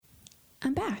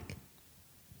I'm back.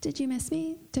 Did you miss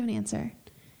me? Don't answer.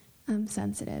 I'm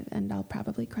sensitive and I'll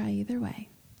probably cry either way.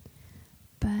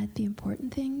 But the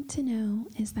important thing to know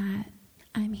is that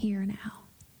I'm here now.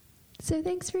 So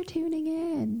thanks for tuning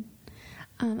in.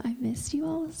 I've missed you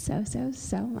all so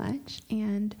much.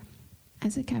 And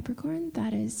as a Capricorn,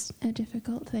 that is a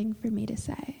difficult thing for me to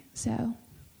say. So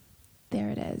there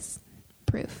it is.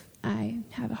 Proof. I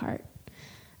have a heart.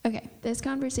 Okay, this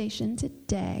conversation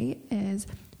today is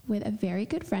with a very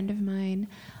good friend of mine.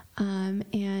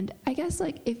 And I guess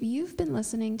like if you've been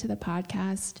listening to the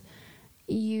podcast,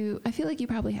 I feel like you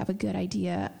probably have a good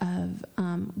idea of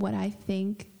what I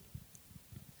think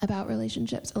about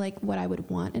relationships, like what I would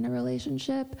want in a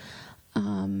relationship,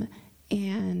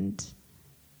 and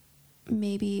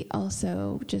maybe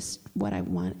also just what I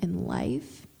want in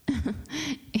life.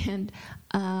 And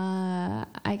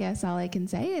I guess all I can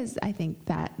say is I think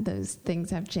that those things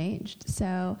have changed.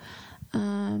 So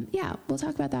yeah, we'll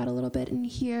talk about that a little bit in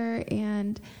here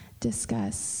and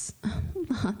discuss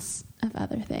lots of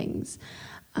other things.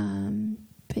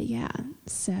 But yeah,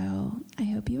 so I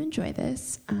hope you enjoy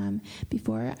this.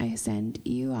 Before I send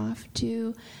you off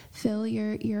to fill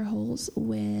your ear holes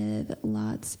with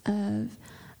lots of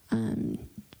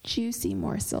juicy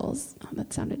morsels. Oh,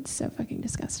 that sounded so fucking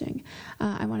disgusting.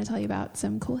 I want to tell you about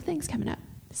some cool things coming up.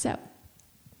 So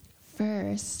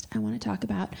first, I want to talk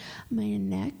about my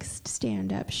next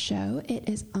stand-up show. It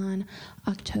is on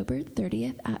October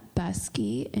 30th at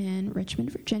Buskey in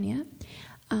Richmond, Virginia.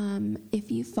 If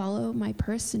you follow my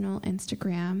personal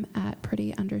Instagram at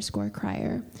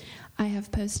pretty_crier, I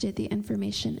have posted the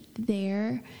information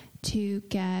there to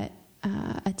get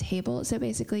a table. So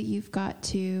basically, you've got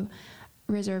to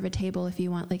reserve a table if you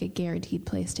want like a guaranteed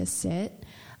place to sit.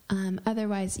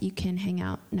 Otherwise, you can hang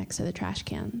out next to the trash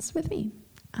cans with me.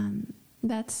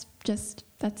 That's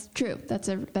true. That's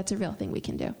a real thing we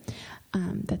can do.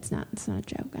 It's not a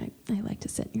joke. I like to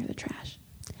sit near the trash.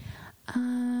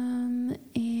 And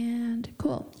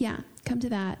cool. Yeah. Come to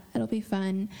that. It'll be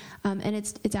fun. And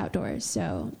it's outdoors.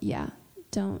 So yeah,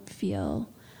 don't feel,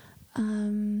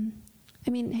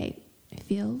 hey,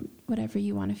 feel whatever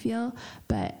you want to feel,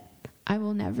 but I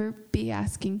will never be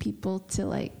asking people to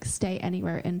like stay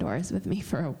anywhere indoors with me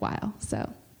for a while.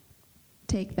 So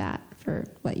take that for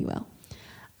what you will.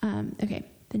 Okay.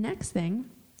 The next thing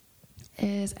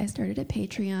is I started a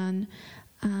Patreon.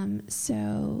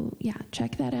 So yeah,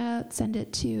 check that out, send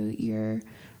it to your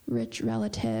rich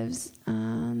relatives,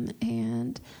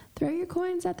 and throw your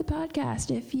coins at the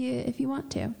podcast if you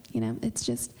want to.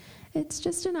 It's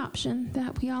just an option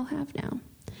that we all have now.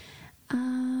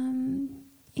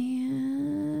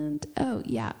 And oh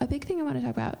yeah, a big thing I want to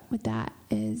talk about with that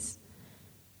is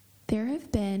there have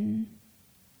been,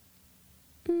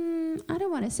 I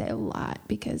don't want to say a lot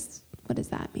because what does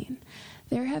that mean?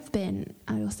 There have been,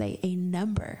 I will say, a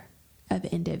number of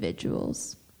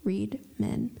individuals,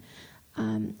 men,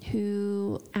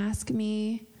 who ask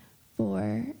me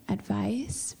for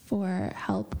advice, for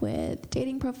help with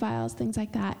dating profiles, things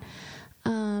like that.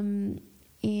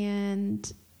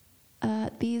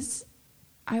 These,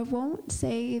 I won't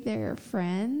say they're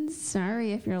friends.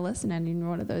 Sorry if you're listening and you're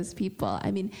one of those people.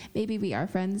 I mean, maybe we are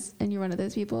friends and you're one of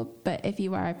those people, but if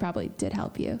you are, I probably did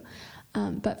help you.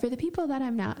 But for the people that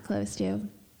I'm not close to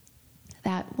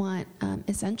that want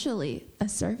essentially a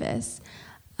service,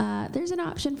 there's an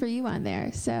option for you on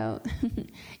there. So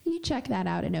you check that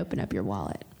out and open up your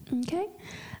wallet. Okay?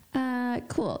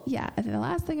 Cool. Yeah. And the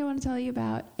last thing I want to tell you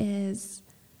about is,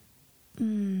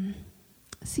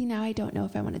 see, now I don't know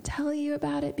if I want to tell you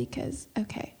about it because,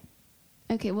 okay,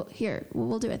 well, here,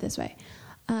 we'll do it this way.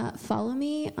 Follow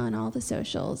me on all the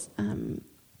socials.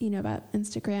 You know about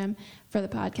Instagram. For the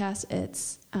podcast,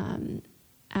 it's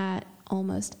at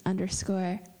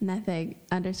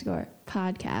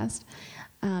almost_nothing_podcast.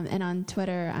 And on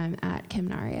Twitter, I'm at Kim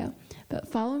Nario. But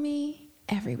follow me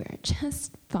everywhere.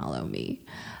 Just follow me,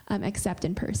 except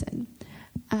in person.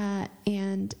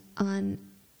 And on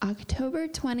October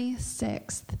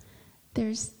 26th,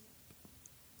 there's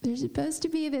supposed to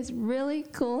be this really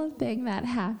cool thing that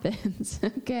happens,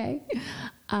 okay?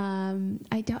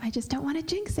 I just don't want to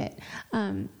jinx it.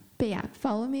 But yeah,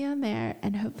 follow me on there,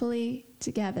 and hopefully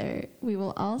together we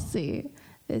will all see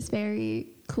this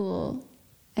very cool,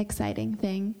 exciting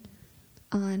thing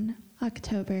on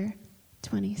October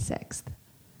 26th.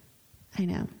 I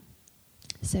know.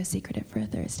 So secretive for a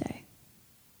Thursday.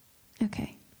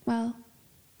 Okay, well,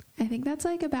 I think that's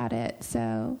like about it.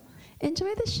 So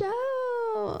enjoy the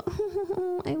show.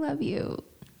 I love you.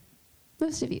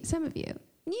 Most of you, some of you,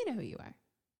 you know who you are.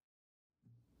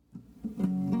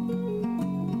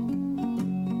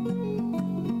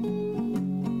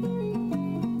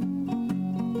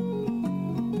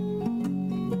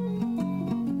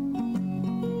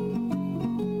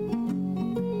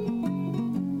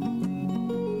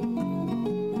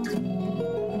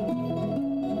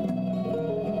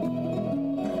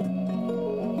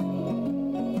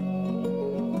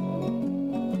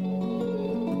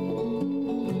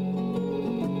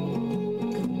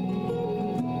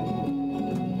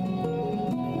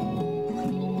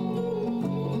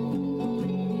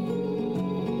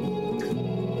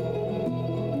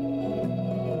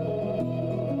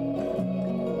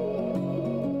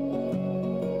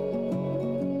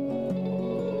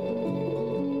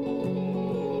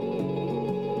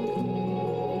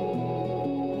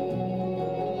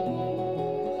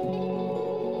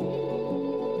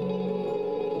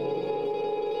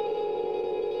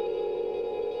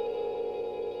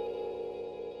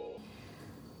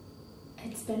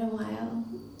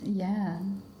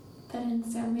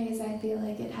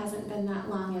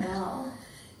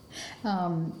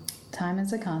 Time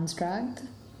is a construct.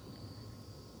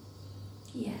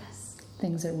 Yes.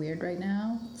 Things are weird right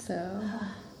now, so...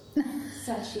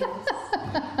 Such yes.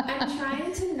 I'm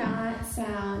trying to not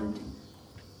sound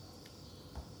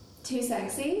too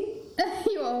sexy.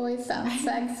 You always sound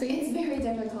sexy. It's very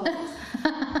difficult.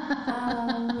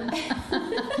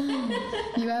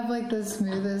 You have like the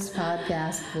smoothest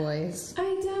podcast voice.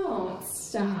 I don't.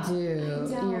 Stop. You do.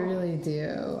 I don't. You really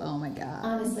do. Oh my god.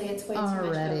 Honestly, it's way too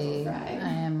Already, much vocal fry. I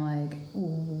am like,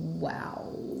 wow.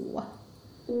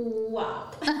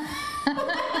 Wow.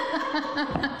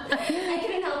 I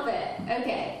couldn't help it.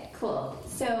 Okay, cool.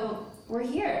 So we're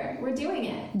here. We're doing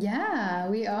it. Yeah,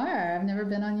 we are. I've never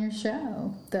been on your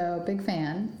show, though. Big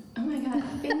fan. Oh my god!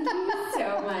 Thank you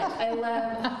so much. I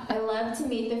love to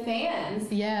meet the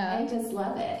fans. Yeah. I just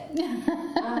love it.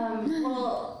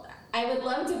 Well, I would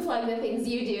love to plug the things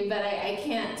you do, but I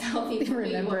can't tell people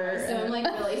Remember. anymore. So I'm like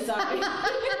really sorry.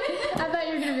 I thought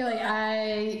you were gonna be like,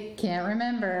 I can't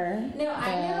remember. No,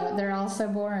 I know. They're all so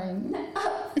boring.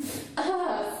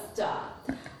 Stop.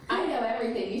 I know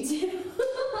everything you do.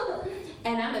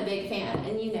 And I'm a big fan,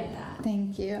 and you know that.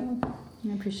 Thank you.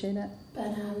 I appreciate it.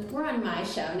 But we're on my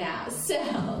show now, so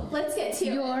let's get to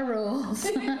Your rules.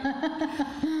 it.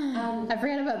 I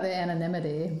forgot about the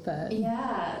anonymity, but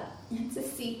Yeah, it's a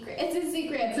secret. It's a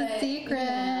secret. it's a but, secret.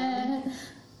 you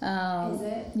know. Is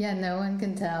it? Yeah, no one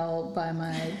can tell by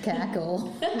my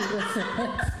cackle.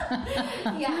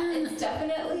 Yeah, it's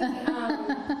definitely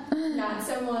not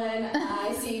someone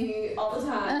I see all the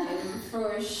time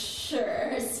for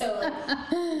sure. So like,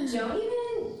 don't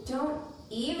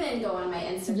even go on my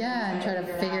Instagram. Yeah, and try to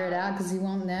figure it out because you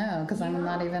won't know because I'm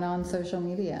not even on social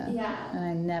media. Yeah. And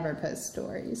I never post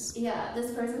stories. Yeah,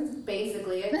 this person's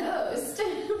basically a ghost. So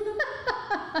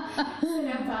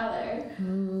don't bother.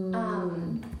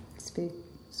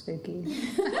 Spooky.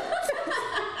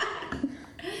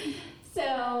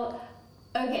 So,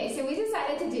 okay, so we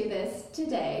decided to do this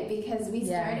today because we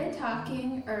started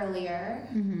talking earlier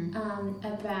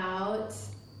about,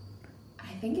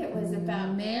 I think it was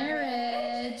about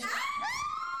marriage.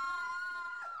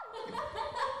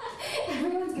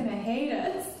 Everyone's gonna hate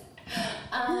us.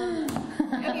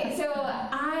 Okay, so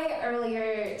I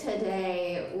earlier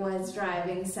today was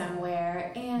driving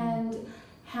somewhere and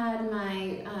had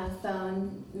my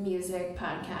phone music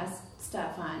podcast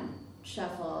stuff on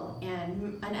shuffle,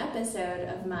 and an episode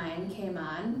of mine came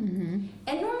on.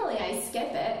 And normally I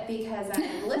skip it because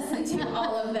I listen to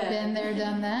all of them. Been there,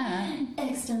 done that.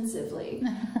 Extensively.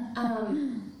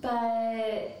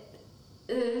 But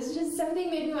it was just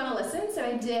something made me want to listen, so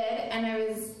I did, and I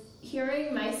was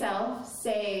hearing myself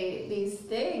say these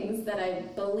things that I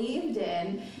believed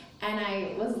in, and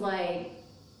I was like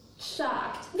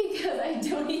shocked because I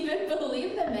don't even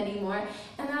believe them anymore.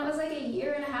 And that was like a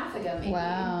year and a half ago, maybe.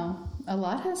 Wow. A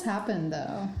lot has happened,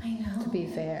 though. I know. To be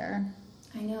fair.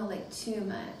 I know, like too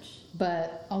much.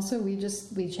 But also, we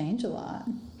change a lot.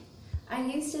 I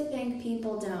used to think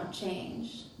people don't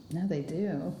change. No, they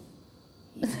do.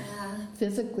 Yeah.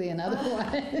 Physically and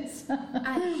otherwise.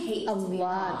 I hate a to be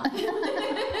lot.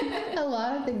 wrong. A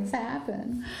lot of things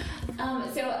happen.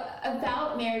 So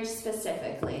about marriage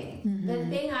specifically, the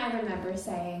thing I remember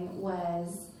saying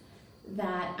was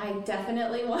that I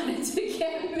definitely wanted to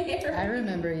get married. I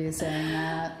remember you saying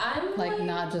that. I'm like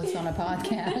not just on a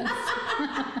podcast.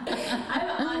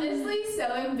 I'm honestly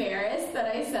so embarrassed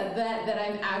that I said that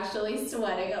I'm actually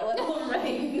sweating a little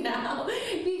right now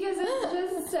because it's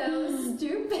just so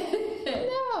stupid.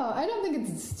 No, I don't think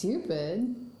it's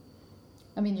stupid.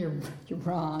 I mean, you're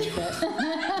wrong, but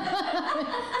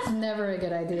it's never a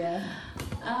good idea.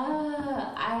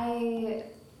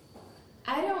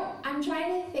 I'm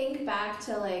trying to think back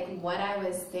to like what I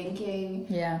was thinking.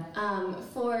 Yeah.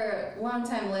 For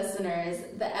longtime listeners,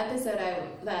 the episode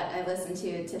that I listened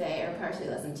to today, or partially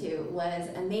listened to, was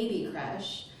a maybe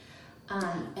crush.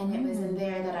 And it was in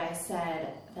there that I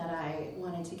said that I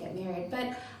wanted to get married.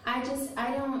 But I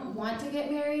don't want to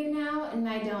get married now, and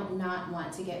I don't not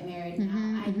want to get married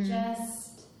now. I just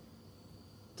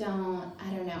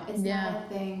don't know. It's not a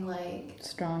thing like...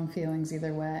 Strong feelings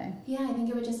either way. Yeah, I think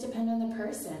it would just depend on the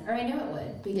person. Or I know it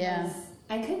would, because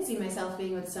I could see myself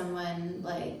being with someone,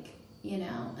 like,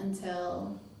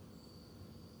 until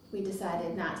we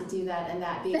decided not to do that, and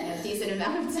that being a decent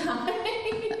amount of time.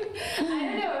 I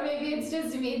don't know, or maybe it's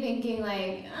just me thinking,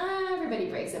 like,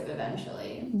 everybody breaks up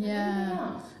eventually.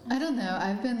 Yeah. I don't know.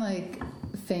 I've been, like,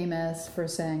 famous for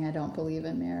saying I don't believe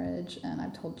in marriage, and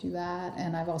I've told you that,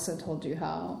 and I've also told you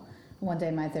how one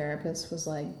day my therapist was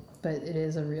like, but it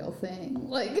is a real thing.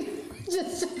 Like,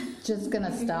 just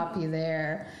gonna stop you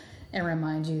there. and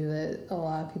remind you that a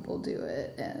lot of people do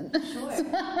it. And Sure.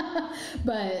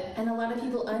 and a lot of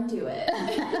people undo it.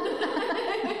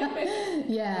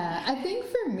 Yeah, I think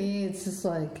for me, it's just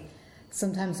like,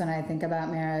 sometimes when I think about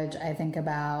marriage, I think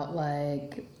about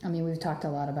like, I mean, we've talked a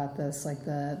lot about this, like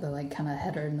the like kind of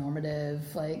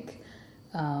heteronormative, like,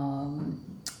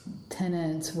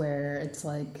 tenets where it's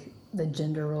like the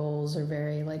gender roles are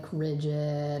very like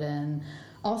rigid, and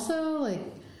also like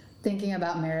thinking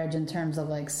about marriage in terms of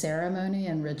like ceremony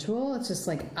and ritual. It's just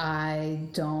like I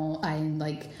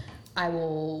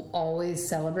will always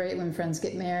celebrate when friends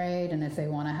get married, and if they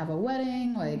want to have a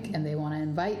wedding, like, and they want to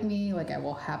invite me, like, I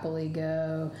will happily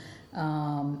go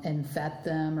and vet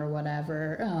them or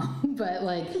whatever. But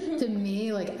like, to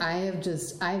me, like,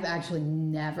 I've actually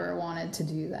never wanted to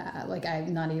do that. Like, I've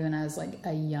not even as like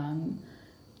a young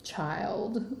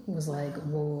child was like,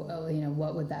 whoa, you know,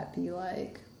 what would that be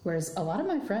like? Whereas a lot of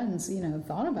my friends, you know,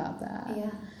 thought about that.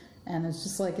 Yeah. And it's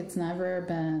just like, it's never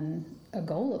been a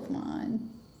goal of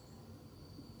mine.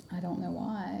 I don't know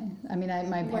why. I mean,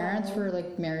 my parents were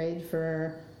like married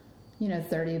for, you know,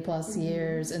 30 plus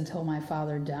years until my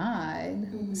father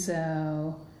died.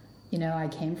 So, you know, I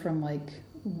came from like,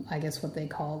 I guess what they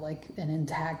call like an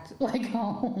intact like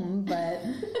home, but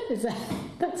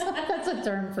that's a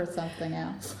term for something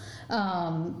else.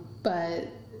 But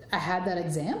I had that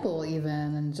example even,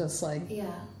 and just like,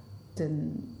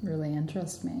 didn't really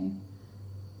interest me.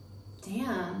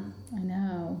 Damn. I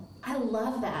know. I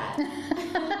love that.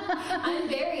 I'm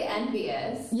very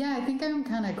envious. Yeah, I think I'm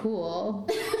kind of cool.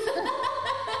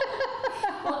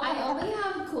 Well, I only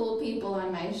have cool people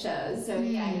on my shows, so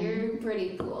yeah, you're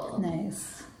pretty cool.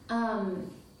 Nice.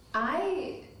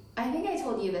 I think I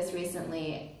told you this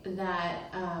recently,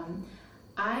 that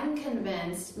I'm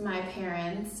convinced my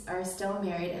parents are still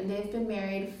married, and they've been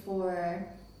married for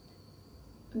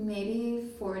maybe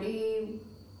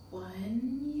 41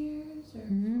 years or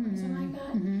something like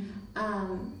that.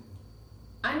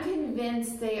 I'm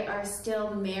convinced they are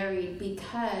still married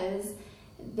because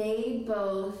they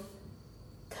both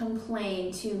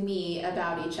complain to me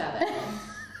about each other.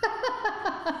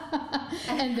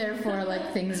 And therefore,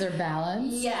 like, things are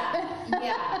balanced. Yeah.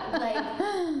 Like,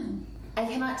 I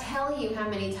cannot tell you how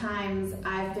many times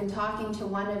I've been talking to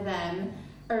one of them,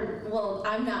 or, well,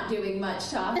 I'm not doing much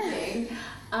talking,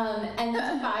 and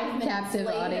then 5 minutes Captive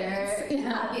later, audience.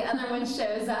 the other one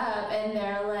shows up, and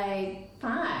they're like,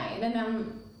 fine. And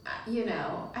I'm, you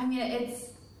know, I mean,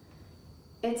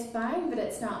 it's fine, but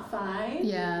it's not fine.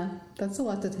 Yeah, that's a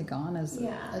lot to take on as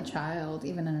Yeah. a child,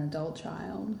 even an adult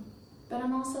child. But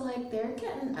I'm also like, they're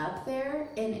getting up there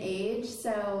in age,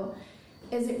 so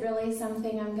is it really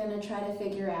something I'm going to try to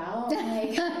figure out?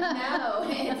 Like, no,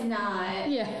 it's not.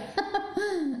 Yeah.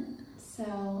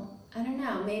 So, I don't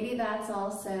know. Maybe that's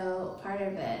also part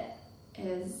of it,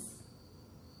 is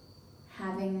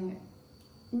having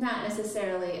not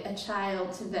necessarily a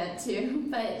child to vent to,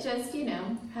 but just, you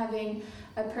know, having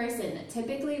a person.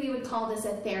 Typically, we would call this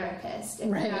a therapist, if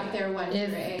you're out there wondering.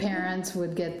 If parents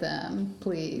would get them,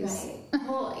 please. Right.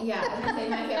 Well, yeah, I was going to say,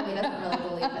 my family doesn't really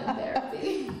believe in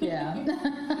therapy. Yeah.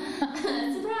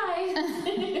 Surprise!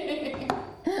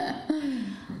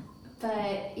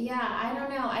 But, yeah, I don't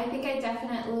know. I think I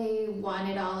definitely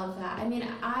wanted all of that. I mean,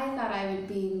 I thought I would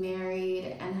be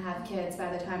married and have kids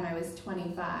by the time I was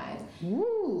 25.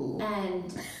 Ooh.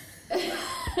 And...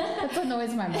 That's a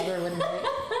noise my mother would make.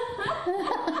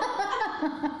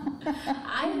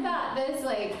 I thought this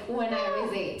like when I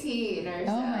was 18 or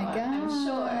so. Oh my God. I'm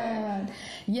sure.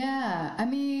 Yeah, I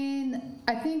mean,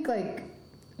 I think like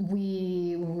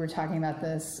we were talking about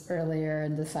this earlier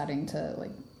and deciding to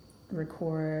like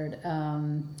record.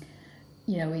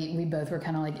 You know, we both were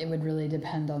kind of like, it would really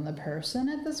depend on the person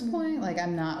at this point. Like,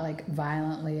 I'm not like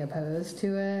violently opposed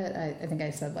to it. I think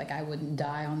I said like I wouldn't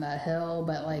die on that hill,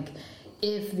 but like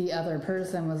if the other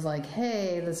person was like,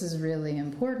 hey, this is really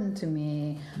important to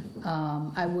me,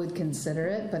 I would consider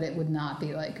it, but it would not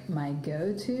be like my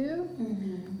go-to.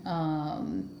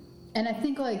 And I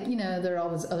think like, you know, there are all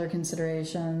those other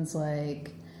considerations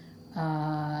like,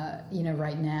 you know,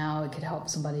 right now it could help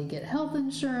somebody get health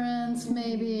insurance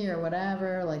maybe or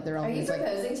whatever. Like there are all Are these you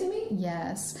proposing to me?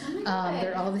 Yes. Oh my God.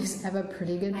 There are all these have a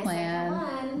pretty good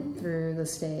plan through the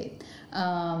state.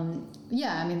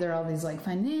 Yeah, I mean there are all these like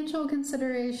financial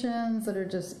considerations that are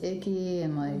just icky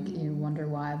and like you wonder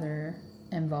why they're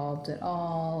involved at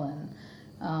all,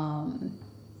 and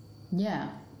yeah,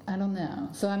 I don't know.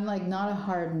 So I'm like not a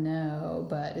hard no,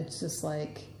 but it's just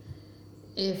like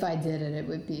if I did it, it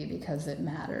would be because it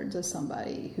mattered to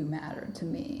somebody who mattered to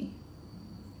me.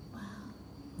 Wow,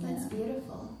 that's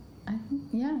beautiful. I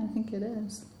think it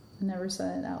is. I never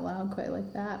said it out loud quite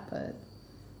like that, but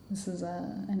This is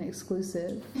an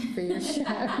exclusive for your show.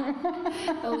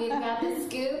 Well, we've got the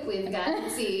scoop, we've got the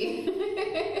tea.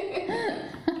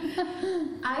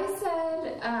 I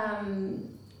said I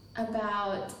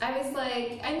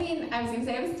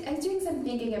was doing some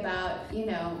thinking about,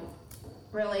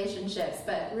 relationships,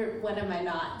 but when am I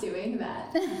not doing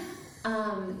that?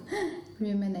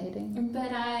 Ruminating.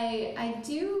 But I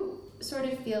do sort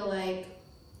of feel like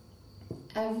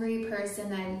every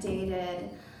person I've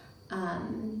dated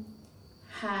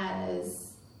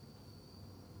has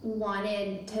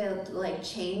wanted to like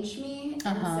change me in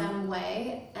some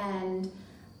way, and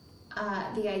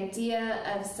the idea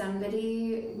of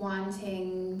somebody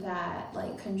wanting that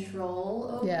like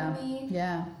control over me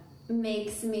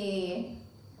makes me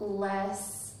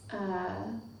less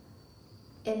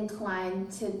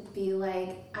inclined to be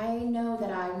like, I know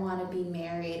that I want to be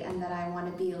married and that I want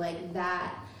to be like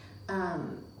that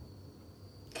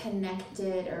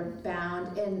connected or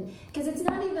bound, and because it's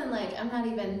not even like I'm not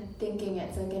even thinking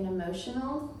it's like an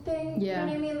emotional thing. You know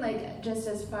what I mean? Like just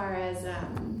as far as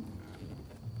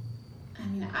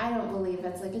I don't believe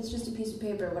it's just a piece of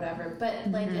paper or whatever, but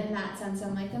like in that sense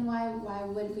I'm like, then why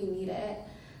would we need it?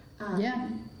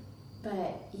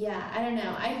 But yeah, I don't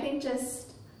know, I think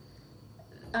just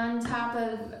on top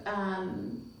of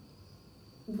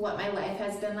what my life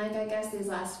has been like, I guess these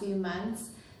last few months,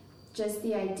 just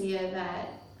the idea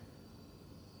that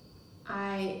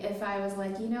if I was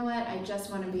like, you know what, I just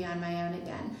want to be on my own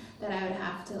again, that I would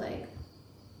have to like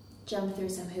jump through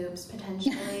some hoops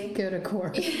potentially. Go to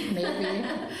court, maybe.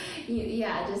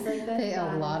 Yeah, just like that. Pay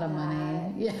a lot of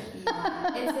money. Yeah.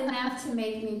 It's enough to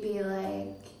make me be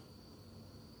like,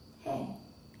 hey,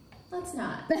 let's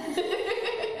not.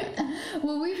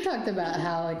 Well, we've talked about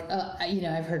how, like,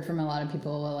 I've heard from a lot of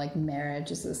people, like, marriage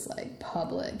is this, like,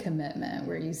 public commitment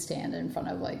where you stand in front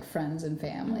of, like, friends and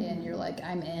family and you're like,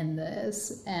 I'm in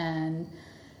this. And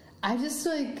I just,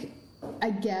 like, I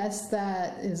guess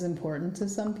that is important to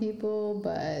some people,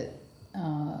 but,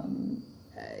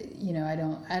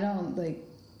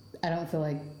 I don't feel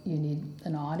like you need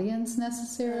an audience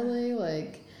necessarily.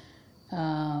 Like,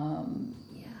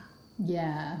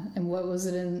 yeah, and what was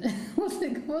it in? What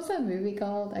was that movie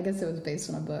called? I guess it was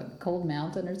based on a book, Cold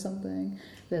Mountain or something.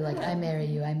 They're like, I marry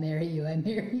you, I marry you, I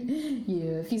marry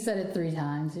you. If you said it 3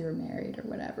 times, you were married or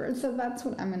whatever. So that's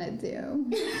what I'm gonna do.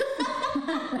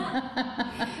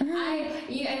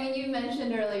 You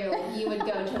mentioned earlier like you like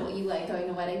going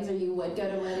to weddings, or you would go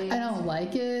to weddings. I don't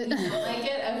like it. You don't like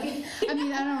it? Okay. I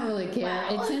mean, I don't really care.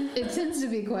 Wow. It tends to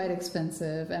be quite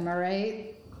expensive. Am I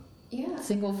right? Yeah.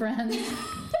 Single friends.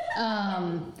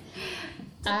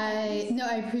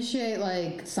 I appreciate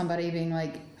like somebody being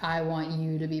like, I want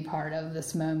you to be part of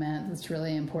this moment that's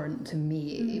really important to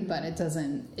me, but it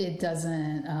doesn't,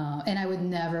 and I would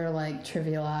never like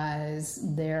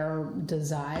trivialize their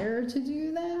desire to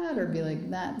do that or be like,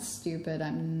 that's stupid,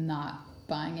 I'm not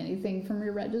buying anything from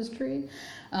your registry.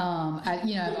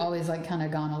 I've always like kind of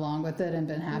gone along with it and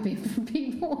been happy for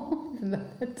people.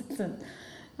 It doesn't,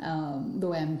 the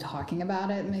way I'm talking about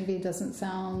it maybe doesn't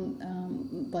sound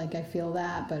like I feel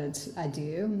that, but I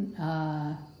do.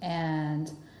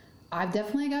 And I've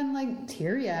definitely gotten like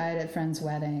teary-eyed at friends'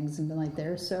 weddings and been like,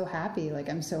 they're so happy. Like,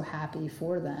 I'm so happy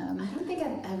for them. I don't think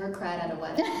I've ever cried at a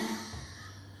wedding.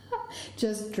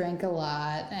 Just drank a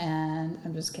lot, and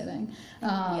I'm just kidding.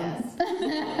 Yes.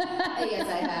 Yes,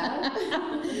 I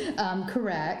have.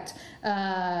 Correct.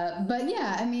 But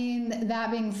yeah, I mean, that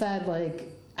being said, like,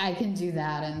 I can do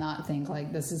that and not think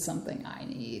like this is something I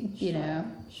need, you know?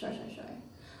 Sure.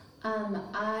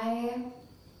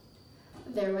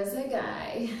 There was a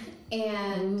guy,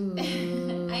 and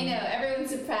I know, everyone's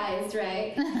surprised,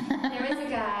 right? There was a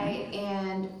guy,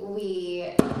 and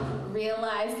we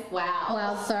realized,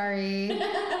 wow, sorry.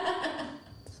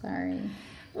 Sorry.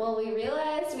 Well, we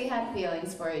realized we had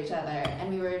feelings for each other, and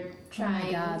we were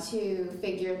trying to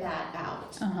figure that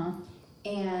out.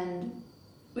 And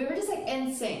we were just like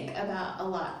in sync about a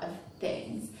lot of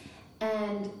things.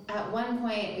 And at one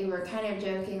point we were kind of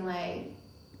joking like,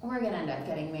 we're gonna end up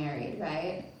getting married,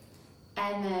 right?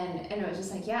 And it was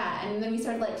just like, yeah. And then we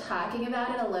started like talking about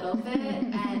it a little bit,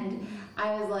 and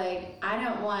I was like, I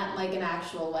don't want like an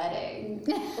actual wedding.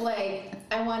 Like,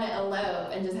 I want to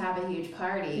elope and just have a huge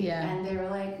party. Yeah. And they were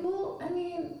like, well, I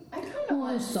mean, I kind of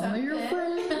want some something. of your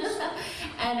friends.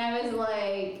 And I was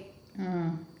like,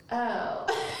 oh.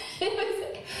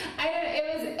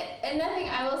 And nothing,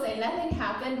 I will say, nothing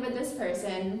happened with this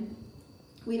person.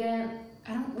 We didn't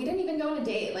even go on a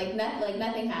date. Like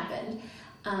nothing happened.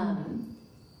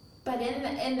 But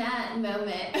in that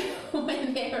moment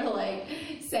when they were like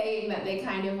saying that they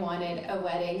kind of wanted a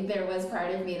wedding, there was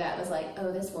part of me that was like,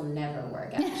 oh, this will never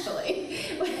work, actually.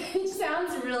 Which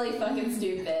sounds really fucking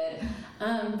stupid.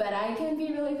 But I can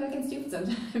be really fucking stupid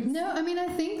sometimes. No, I mean, I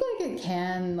think, like, it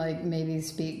can, like, maybe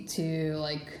speak to,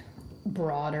 like,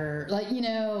 broader, like, you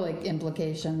know, like,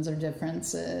 implications or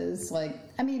differences. Like,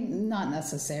 I mean, not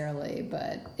necessarily,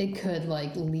 but it could,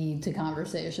 like, lead to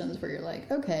conversations where you're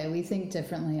like, okay, we think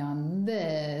differently on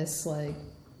this. Like,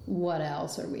 what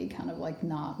else are we kind of, like,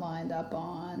 not lined up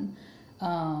on?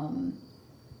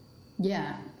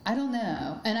 Yeah, I don't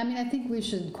know. And I mean, I think we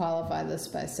should qualify this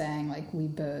by saying, like, we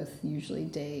both usually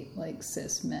date, like,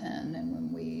 cis men, and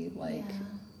when we, like,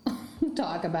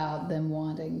 talk about them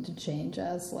wanting to change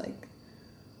us, like,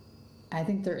 I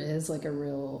think there is, like, a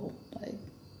real, like,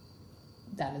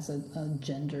 that is a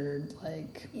gendered,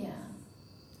 like,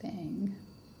 thing.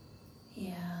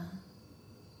 Yeah.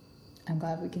 I'm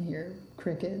glad we can hear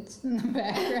crickets in the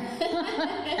background.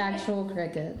 Actual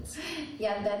crickets.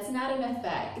 Yeah, that's not an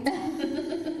effect.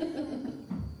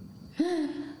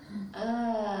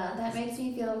 That makes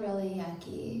me feel really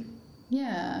yucky.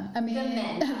 Yeah, I mean, the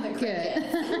men, not the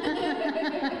crickets.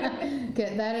 Good.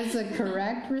 Good. That is a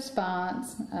correct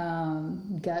response.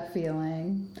 Gut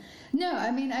feeling. No,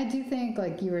 I mean, I do think,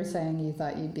 like you were saying, you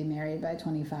thought you'd be married by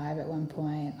 25 at one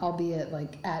point, albeit,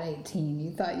 like, at 18.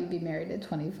 You thought you'd be married at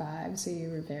 25, so you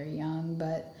were very young.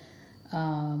 But,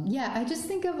 yeah, I just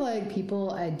think of, like,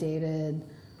 people I dated,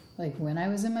 like, when I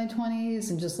was in my 20s,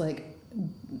 and just, like,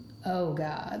 oh,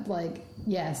 God, like,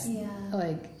 yes,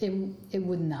 like, it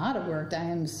would not have worked. I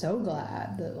am so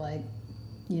glad that, like,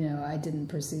 you know, I didn't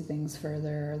pursue things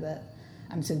further, that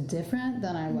I'm so different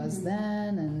than I was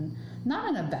then, and not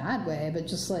in a bad way, but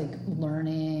just, like,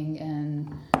 learning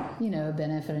and, you know,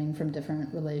 benefiting from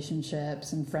different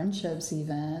relationships and friendships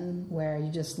even, where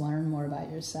you just learn more about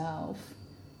yourself.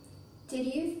 Did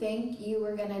you think you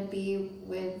were going to be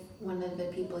with one of the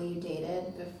people you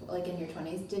dated, before, like, in your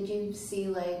 20s? Did you see,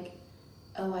 like,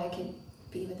 oh, I could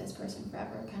be with this person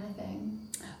forever kind of thing?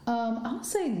 I'll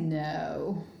say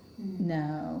no.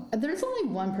 No. There's only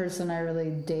one person I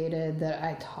really dated that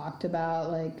I talked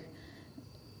about, like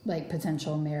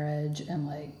potential marriage and,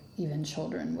 like, even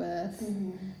children with.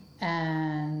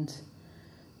 And,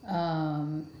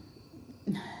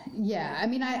 yeah, I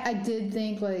mean, I did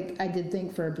think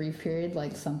for a brief period,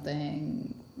 like,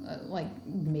 something, like,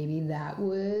 maybe that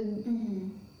would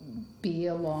be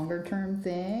a longer term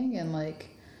thing and, like,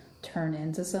 turn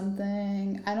into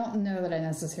something. I don't know that I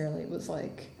necessarily was,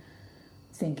 like,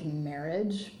 thinking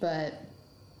marriage, but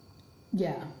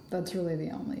yeah, that's really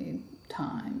the only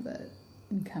time that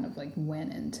kind of, like,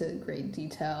 went into great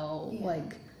detail,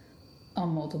 like, on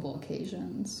multiple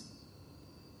occasions.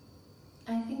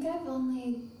 I think I've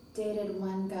only dated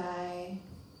one guy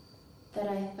that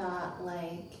I thought,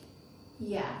 like,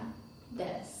 yeah,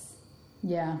 this.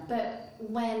 Yeah. But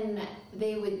when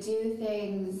they would do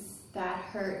things that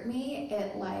hurt me,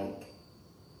 it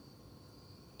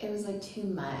was, like, too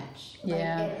much.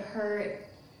 Yeah. Like, it hurt,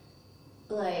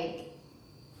 like,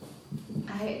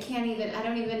 I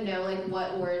don't even know, like,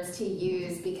 what words to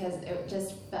use, because it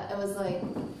was like,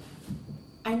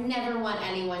 I never want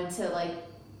anyone to, like,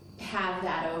 have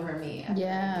that over me.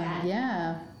 Yeah,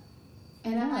 yeah.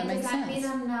 And I'm like, does that mean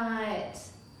am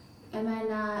I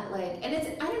not, like, and it's,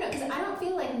 I don't know, because I don't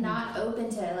feel, like, not open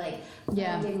to, like,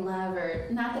 finding love, or,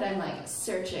 not that I'm, like,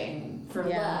 searching for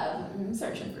love. I'm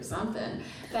searching for something,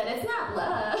 but it's not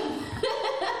love.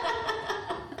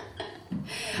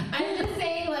 I'm just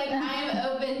saying, like, I'm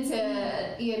open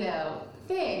to, you know,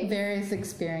 things. Various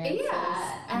experiences.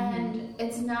 Yeah, and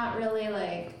it's not really,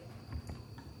 like,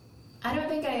 I don't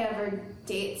think I ever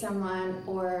date someone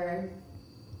or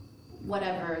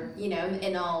whatever, you know,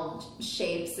 in all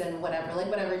shapes and whatever, like,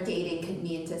 whatever dating could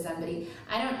mean to somebody.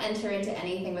 I don't enter into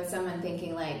anything with someone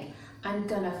thinking, like, I'm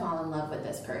gonna fall in love with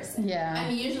this person. Yeah.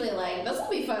 I'm usually like, this will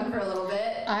be fun for a little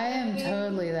bit. I am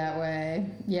totally that way.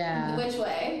 Yeah. Which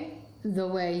way? The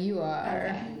way you are.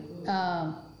 Okay.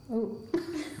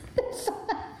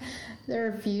 There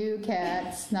are a few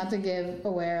cats, not to give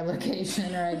away our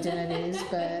location or identities,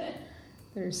 but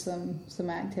there's some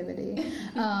activity.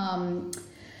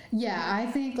 Yeah, I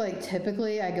think, like,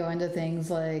 typically I go into things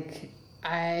like,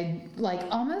 I, like,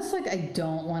 almost like I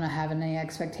don't want to have any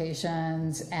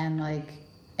expectations, and I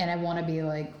want to be,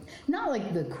 like, not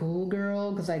like the cool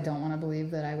girl, because I don't want to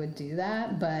believe that I would do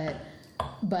that, but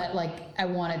like, I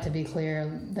want it to be clear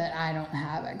that I don't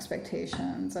have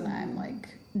expectations, and I'm, like,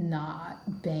 not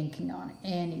banking on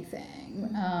anything,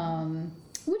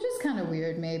 which is kind of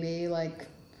weird, maybe, like,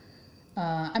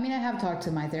 I mean, I have talked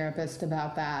to my therapist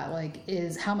about that, like,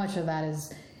 is how much of that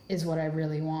is is what I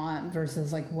really want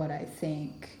versus like what I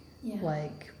think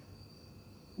like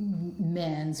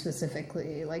men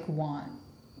specifically like want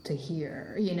to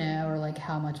hear, you know, or like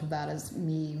how much of that is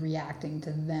me reacting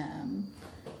to them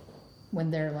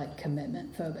when they're like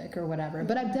commitment phobic or whatever.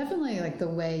 But I've definitely, like the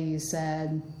way you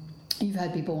said you've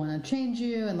had people want to change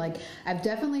you, and like I've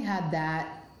definitely had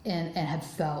that and have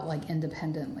felt like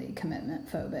independently commitment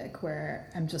phobic, where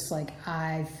I'm just like,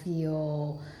 I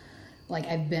feel like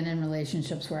I've been in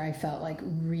relationships where I felt like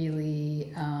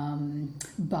really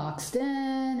boxed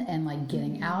in, and like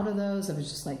getting out of those, I was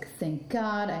just like, thank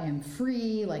God I am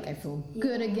free, like I feel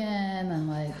good again, and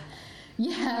like,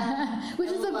 which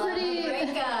is a pretty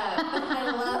breakup.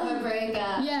 I love a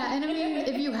breakup. Yeah, and I mean,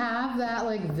 if you have that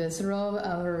like visceral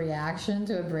of a reaction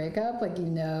to a breakup, like, you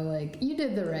know, like you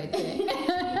did the right thing.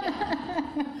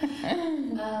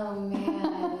 Oh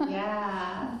man,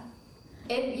 yeah.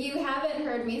 If you haven't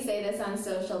heard me say this on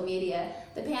social media,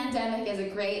 the pandemic is a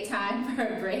great time for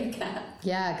a breakup.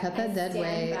 Yeah, cut that dead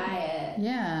weight. Stand by it.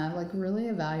 Yeah, like really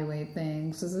evaluate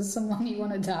things. Is this someone you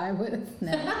want to die with?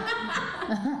 No.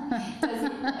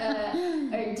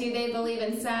 Or do they believe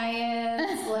in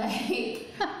science? Like,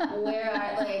 who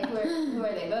are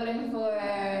they voting for?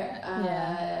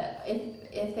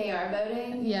 If they are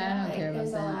voting, yeah, I don't care about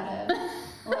there's that. There's a lot of.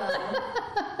 Well,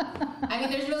 I mean,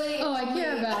 there's really. Oh, I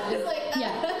care about it. Like,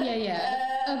 yeah.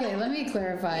 Okay, let me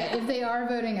clarify. Yeah. If they are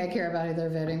voting, I care about who they're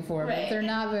voting for. But if they're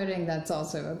not voting, that's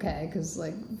also okay. Because,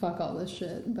 like, fuck all this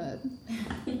shit. But.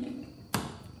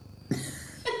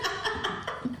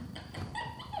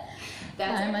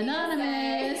 I'm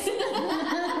anonymous.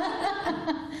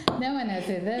 No one knows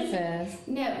who this is.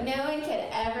 No one could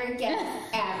ever guess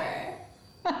ever.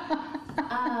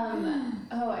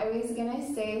 I was gonna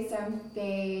say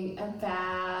something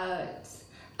about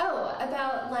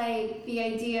like the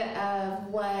idea of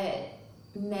what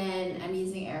men, I'm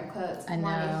using air quotes, want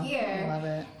to hear. I love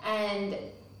it. And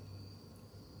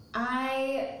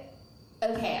I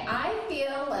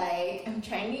feel like I'm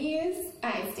trying to use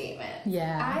I statements.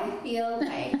 Yeah. I feel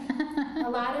like a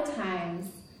lot of times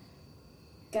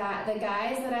the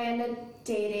guys that I end up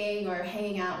dating or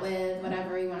hanging out with,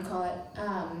 whatever you want to call it,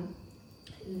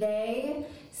 they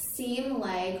seem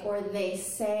like, or they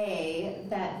say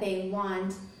that they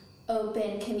want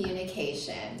open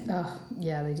communication. Oh,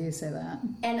 yeah, they do say that.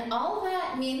 And all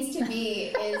that means to me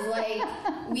is like,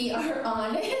 we are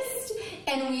honest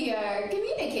and we are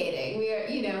communicating. We are,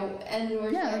 and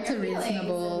we're yeah, that's a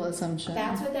reasonable assumption.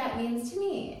 That's what that means to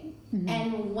me. Mm-hmm.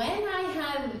 And when I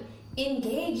have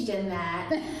engaged in that,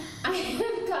 I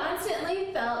have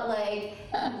constantly felt like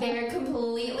they're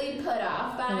completely put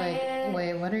off by it.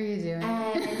 Wait, what are you doing?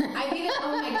 And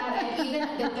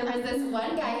there was this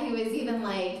one guy who was even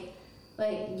like,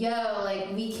 yo,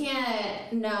 like, we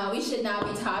should not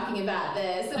be talking about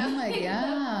this. And oh my like,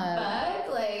 God. The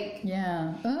fuck? Like,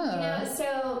 yeah.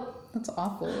 So that's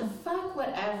awful. Fuck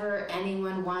whatever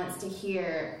anyone wants to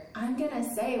hear. I'm gonna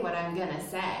say what I'm gonna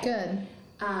say. Good.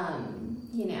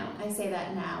 I say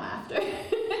that now after.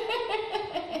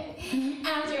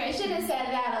 After I should have said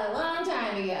that a long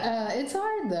time ago. It's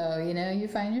hard though, you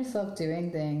find yourself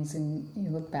doing things and you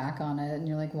look back on it and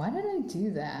you're like, why did I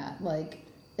do that? Like,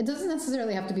 it doesn't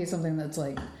necessarily have to be something that's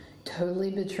like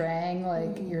totally betraying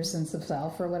like your sense of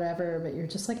self or whatever, but you're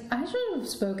just like, I should have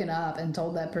spoken up and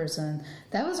told that person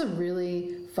that was a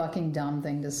really fucking dumb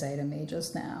thing to say to me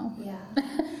just now. Yeah.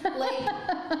 Like,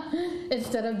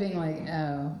 instead of being like,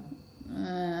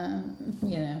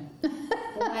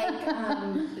 like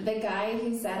the guy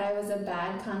who said I was a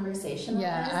bad conversationalist.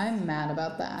 Yeah, I'm mad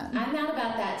about that. I'm mad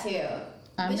about that too.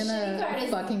 I'm gonna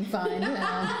fucking find him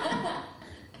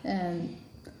and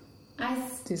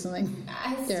do something.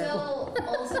 I still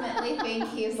ultimately think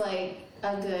he's like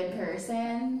a good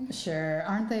person. Sure,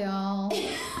 aren't they all?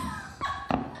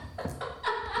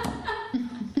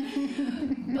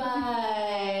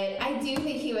 But I do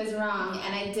think he was wrong,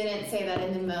 and I didn't say that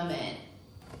in the moment.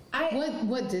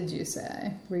 What did you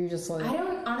say? Were you just like... I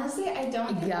don't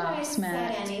think I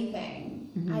said anything.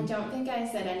 Mm-hmm. I don't think I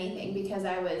said anything because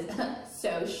I was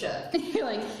so shook. You're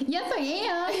like, yes I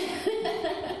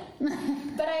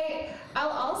am. But I'll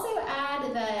also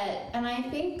add that, and I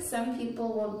think some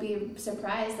people will be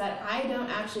surprised that I don't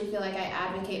actually feel like I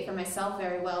advocate for myself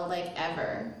very well, like,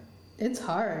 ever. It's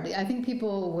hard. I think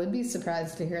people would be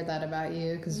surprised to hear that about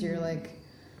you because you're like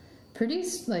pretty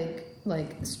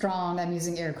like strong. I'm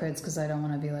using air quotes because I don't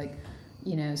want to be like,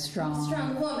 strong.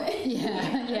 Strong woman.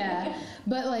 Yeah.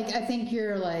 But like, I think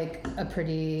you're like a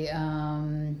pretty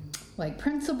like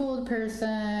principled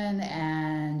person,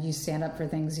 and you stand up for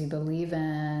things you believe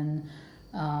in,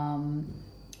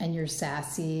 and you're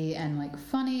sassy and like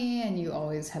funny and you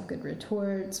always have good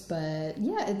retorts. But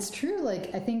yeah, it's true.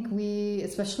 Like I think we,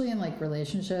 especially in like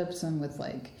relationships and with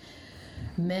like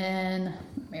men,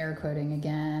 I'm air quoting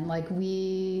again, like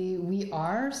we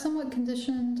are somewhat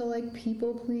conditioned to like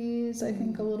people please, I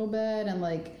think, a little bit. And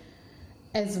like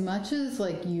as much as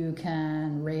like you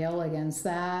can rail against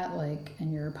that, like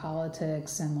in your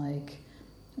politics and like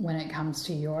when it comes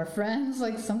to your friends,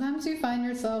 like sometimes you find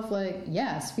yourself like,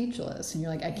 yeah, speechless, and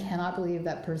you're like, I cannot believe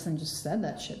that person just said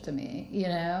that shit to me, you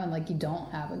know? And like you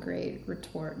don't have a great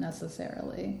retort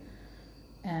necessarily.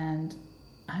 And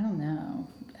I don't know,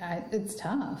 it's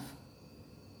tough.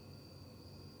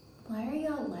 Why are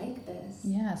y'all like this?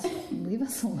 Yes, leave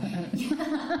us alone.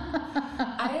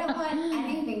 I don't want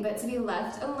anything but to be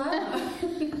left alone.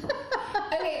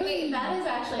 Okay, wait, that is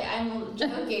actually, I'm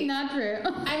joking. Not true.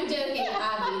 I'm joking,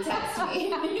 Abby, text me.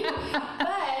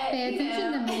 But, pay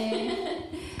attention to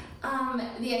me.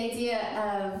 The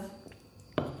idea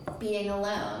of being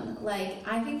alone, like,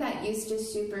 I think that used to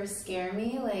super scare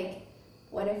me. Like,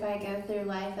 what if I go through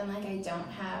life and, like, I don't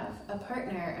have a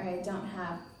partner, or I don't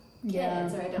have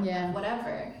kids, or I don't have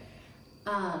whatever.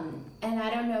 And I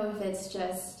don't know if it's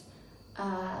just,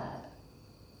 I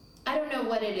don't know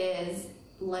what it is.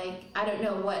 Like, I don't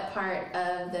know what part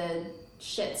of the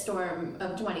shitstorm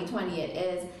of 2020 it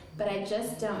is, but I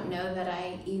just don't know that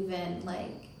I even,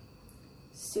 like,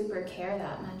 super care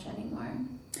that much anymore.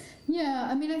 Yeah,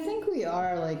 I mean, I think we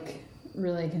are, like,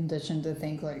 really conditioned to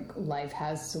think, like, life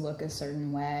has to look a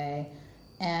certain way.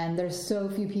 And there's so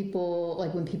few people,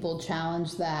 like, when people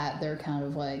challenge that, they're kind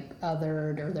of, like,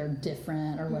 othered or they're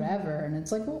different or whatever. And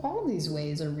it's like, well, all these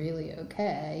ways are really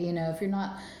okay. You know, if you're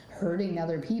not hurting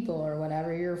other people or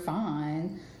whatever, you're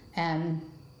fine. And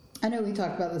I know we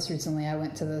talked about this recently. I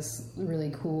went to this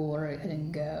really cool, or I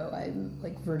didn't go, I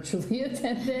like virtually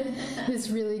attended this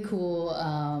really cool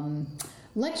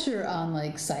lecture on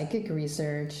like psychic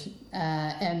research,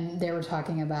 and they were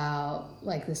talking about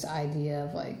like this idea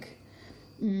of like,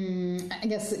 I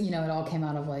guess, you know, it all came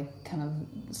out of like kind of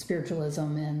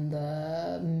spiritualism in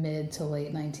the mid to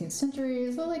late 19th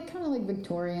century, so like kind of like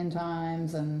Victorian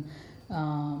times, and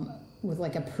with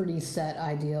like a pretty set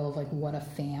ideal of like what a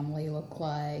family looked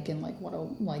like, and like what a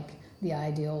like the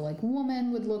ideal like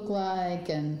woman would look like,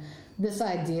 and this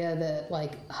idea that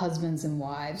like husbands and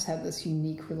wives have this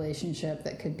unique relationship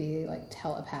that could be like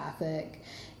telepathic.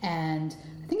 And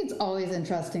I think it's always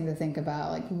interesting to think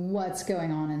about like what's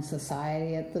going on in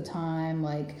society at the time.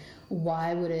 Like,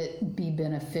 why would it be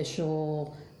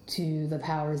beneficial to the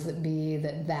powers that be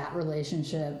that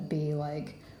relationship be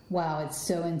like, wow, it's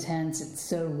so intense, it's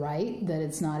so right that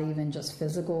it's not even just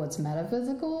physical, it's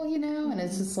metaphysical, you know? And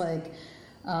it's just like,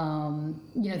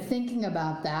 you know, thinking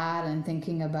about that and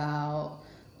thinking about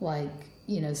like,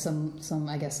 you know, some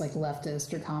I guess like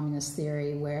leftist or communist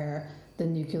theory where the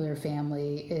nuclear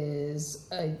family is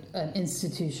an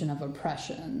institution of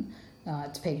oppression.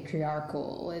 It's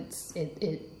patriarchal.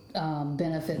 It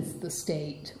benefits the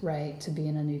state, right, to be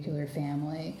in a nuclear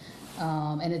family.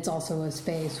 And it's also a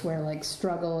space where like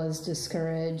struggle is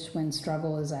discouraged when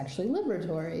struggle is actually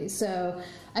liberatory. So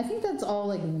I think that's all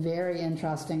like very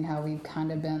interesting, how we've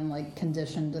kind of been like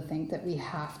conditioned to think that we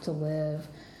have to live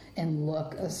and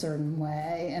look a certain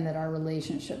way, and that our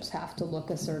relationships have to look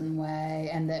a certain way,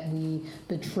 and that we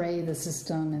betray the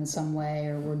system in some way,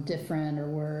 or we're different, or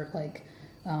we're like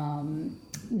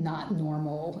not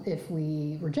normal if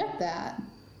we reject that.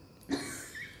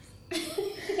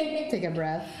 Take a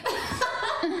breath.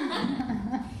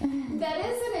 That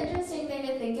is an interesting thing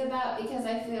to think about, because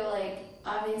I feel like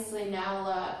obviously now a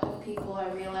lot of people are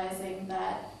realizing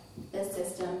that the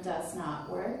system does not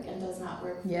work and does not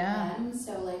work for them.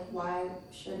 So like, why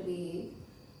should we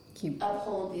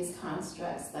uphold these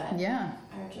constructs that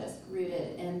are just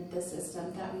rooted in the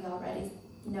system that we already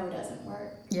know doesn't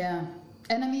work? Yeah.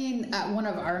 And I mean, one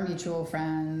of our mutual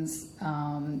friends,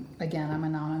 again, I'm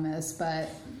anonymous, but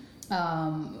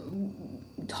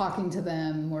talking to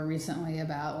them more recently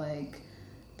about like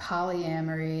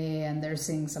polyamory, and they're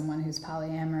seeing someone who's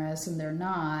polyamorous and they're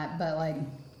not, but like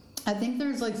I think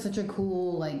there's like such a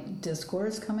cool like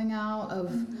discourse coming out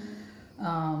of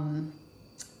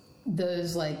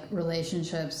those like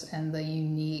relationships and the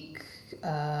unique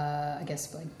I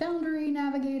guess like boundary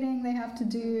navigating they have to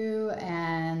do,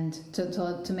 and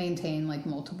to maintain like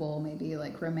multiple maybe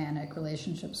like romantic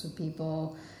relationships with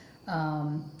people.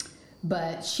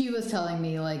 But she was telling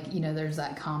me like, you know, there's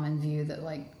that common view that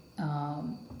like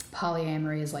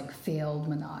polyamory is like failed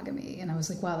monogamy, and I was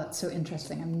like, wow, that's so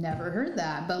interesting. I've never heard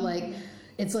that, but like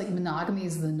it's like monogamy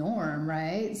is the norm,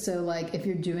 right? So like if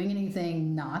you're doing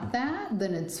anything not that,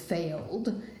 then it's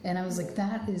failed. And I was like,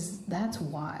 that's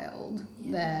wild.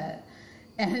 Yeah. That,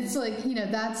 and it's like, you know,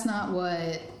 that's not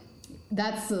what,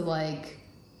 that's the like,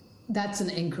 that's an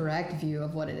incorrect view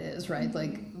of what it is, right?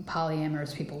 Like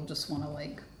polyamorous people just want to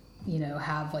like, you know,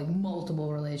 have like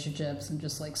multiple relationships and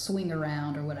just like swing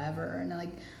around or whatever. And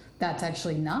like, that's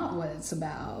actually not what it's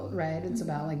about, right? It's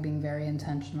about like being very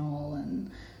intentional. And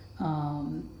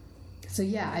so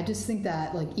yeah, I just think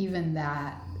that like even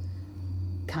that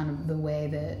kind of the way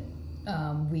that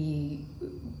we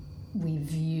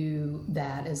view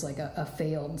that as like a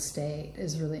failed state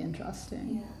is really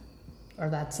interesting. Yeah. Or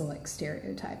that's a like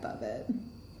stereotype of it.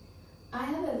 I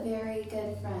have a very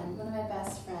good friend, one of my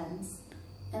best friends,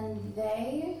 and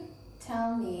they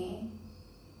tell me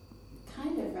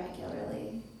kind of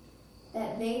regularly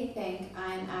that they think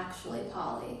I'm actually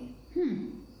poly.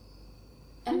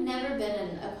 I've never been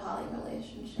in a poly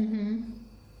relationship. Mm-hmm.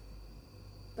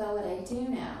 But what I do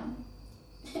know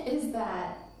is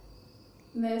that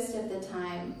most of the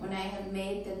time when I have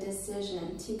made the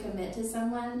decision to commit to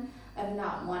someone, I've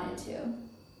not wanted to.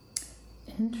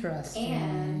 Interesting.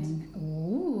 And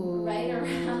ooh. Right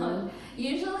around,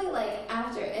 usually like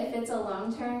after, if it's a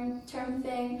long-term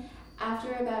thing,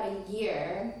 after about a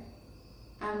year,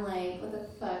 I'm like, what the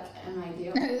fuck am I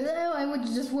doing? Oh, I would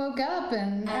just woke up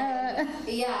and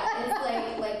yeah,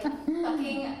 it's like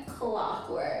fucking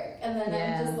clockwork. And then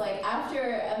I'm just like,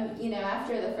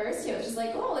 after the first two, it's just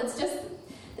like, oh, it's just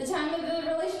the time of the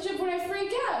relationship when I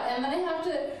freak out, and then I have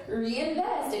to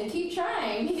reinvest and keep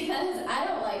trying because I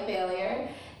don't like failure.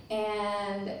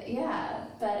 And yeah,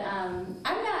 but I'm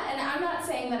not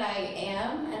saying that I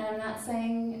am, and I'm not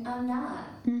saying I'm not.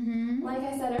 Mm-hmm. Like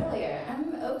I said earlier,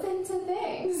 I'm open to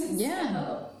things. Yeah.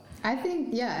 So. I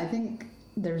think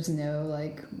there's no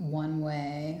like one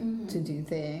way to do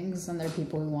things, and there are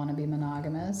people who want to be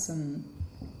monogamous and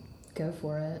go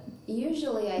for it.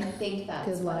 Usually I think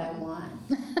that's what I want.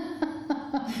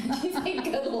 You say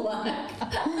good luck.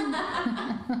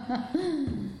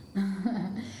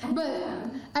 But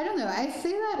I don't know. I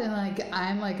say that in like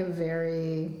I'm like a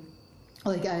very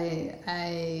like I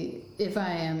if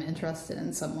I am interested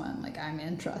in someone, like I'm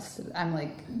interested. I'm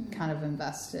like kind of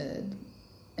invested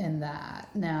in that.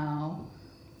 Now,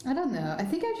 I don't know. I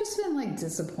think I've just been like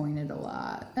disappointed a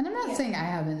lot. And I'm not saying I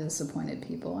haven't disappointed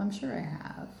people. I'm sure I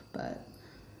have, but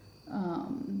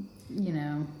you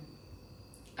know.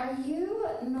 Are you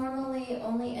normally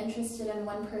only interested in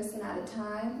one person at a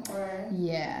time, or?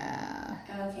 Yeah.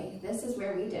 Okay, this is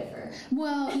where we differ.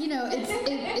 Well, you know,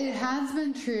 it has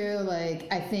been true. Like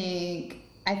I think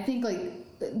like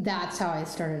that's how I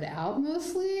started out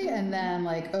mostly, and then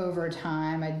like over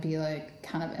time I'd be like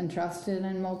kind of interested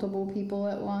in multiple people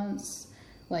at once.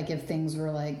 Like if things were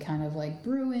like kind of like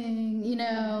brewing, you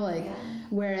know, like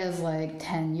whereas like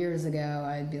 10 years ago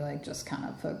I'd be like just kind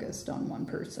of focused on one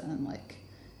person, like.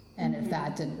 And if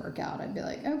that didn't work out, I'd be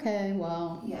like, okay,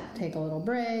 well, take a little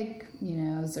break. You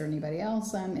know, is there anybody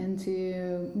else I'm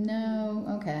into? No.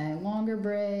 Okay, longer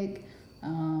break.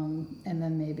 And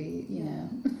then maybe, you know,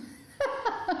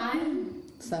 I'm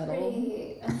settle.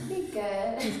 pretty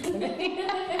good.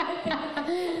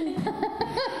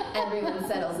 Everyone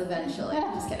settles eventually.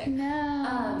 I'm just kidding.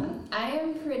 No. I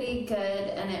am pretty good,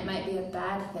 and it might be a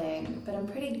bad thing, but I'm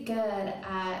pretty good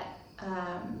at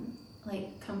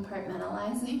like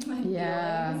compartmentalizing my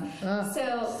feelings. Ugh,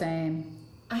 so same.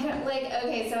 I don't like.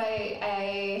 Okay, so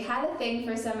I had a thing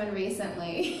for someone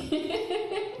recently,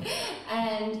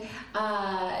 and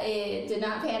it did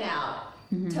not pan out.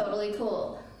 Totally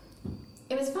cool.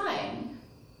 It was fine,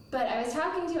 but I was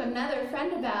talking to another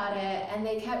friend about it, and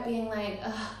they kept being like,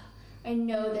 "Ugh, I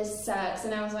know this sucks,"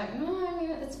 and I was like, "No, I mean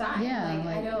it's fine. Yeah,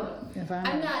 like I don't.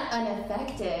 I'm not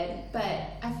unaffected,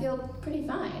 but I feel pretty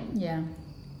fine." Yeah.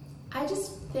 I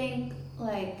just think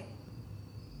like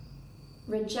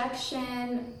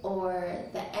rejection or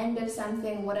the end of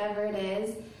something, whatever it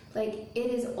is, like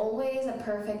it is always a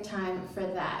perfect time for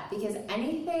that, because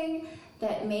anything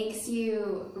that makes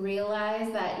you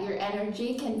realize that your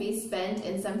energy can be spent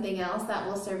in something else that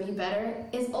will serve you better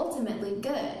is ultimately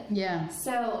good. Yeah.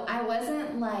 So I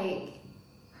wasn't like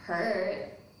hurt,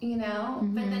 you know,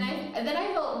 but then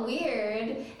I felt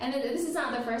weird, and this is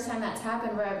not the first time that's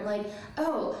happened where I'm like,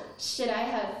 oh, should I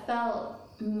have felt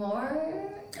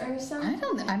more or something? I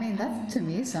don't know. I mean, that to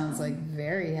me sounds like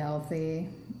very healthy.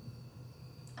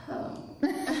 Oh.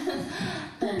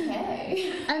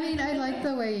 Okay. I mean, I like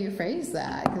the way you phrase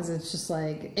that, because it's just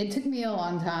like, it took me a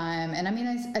long time, and I mean,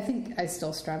 I think I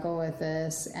still struggle with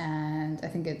this, and I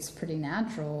think it's pretty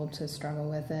natural to struggle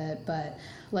with it, but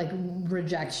like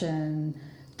rejection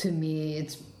to me,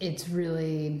 it's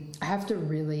really, I have to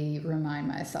really remind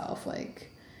myself,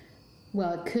 like,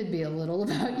 well, it could be a little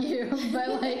about you, but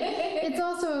like, it's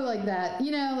also like that,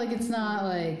 you know, like, it's not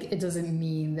like, it doesn't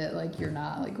mean that like you're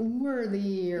not like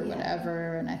worthy or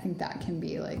whatever. And I think that can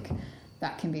be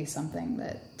something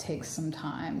that takes some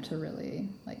time to really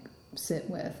like sit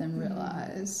with and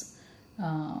realize.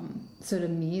 So to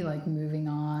me, like, moving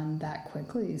on that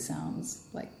quickly sounds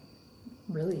like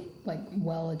really like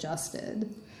well adjusted.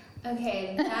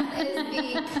 Okay, that is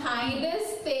the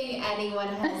kindest thing anyone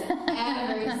has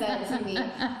ever said to me.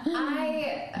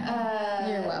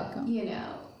 You're welcome. You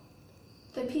know,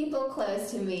 the people close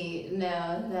to me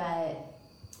know that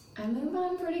I move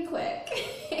on pretty quick.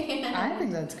 I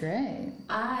think that's great.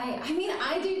 I mean,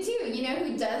 I do too. You know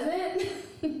who doesn't?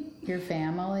 Your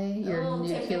family, your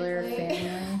nuclear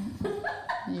family,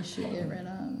 you should get rid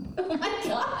of. Oh my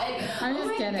God! I'm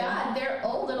just kidding. God, they're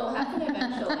old. It'll happen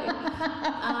eventually.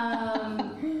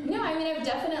 No, I mean, I've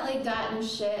definitely gotten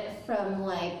shit from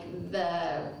like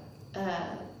the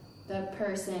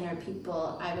person or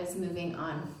people I was moving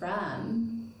on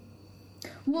from.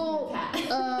 Well,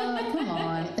 come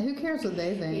on. Who cares what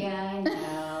they think? Yeah, I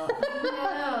know.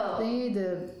 I know. They need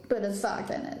to put a sock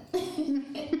in it.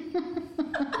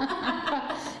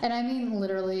 And I mean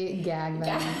literally gag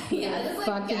them. Yeah, just like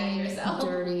fucking gag yourself.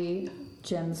 Dirty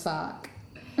gym sock.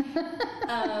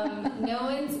 No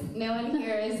one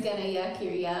here is gonna yuck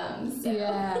your yums. So.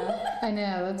 Yeah, I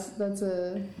know. That's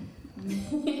a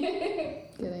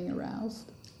getting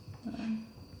aroused.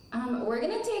 We're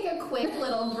gonna take a quick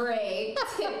little break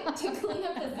to clean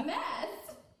up this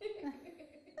mess.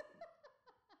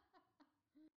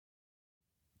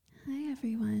 Hi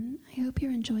everyone, I hope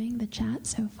you're enjoying the chat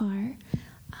so far.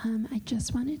 I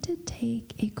just wanted to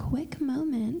take a quick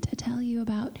moment to tell you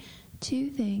about two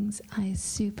things I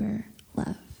super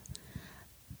love.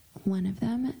 One of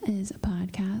them is a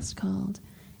podcast called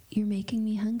You're Making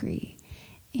Me Hungry,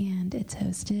 and it's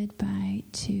hosted by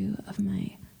two of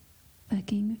my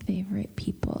fucking favorite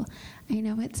people. I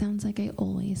know it sounds like I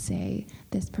always say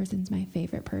this person's my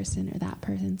favorite person or that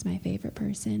person's my favorite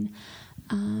person,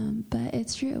 but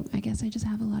it's true. I guess I just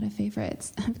have a lot of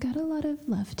favorites. I've got a lot of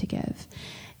love to give.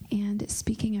 And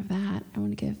speaking of that, I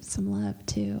want to give some love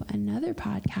to another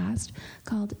podcast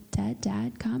called Dead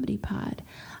Dad Comedy Pod.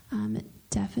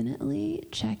 Definitely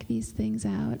check these things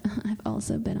out. I've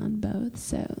also been on both,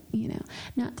 so, you know,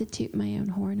 not to toot my own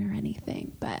horn or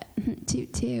anything, but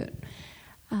toot toot.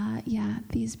 Yeah,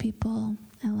 these people,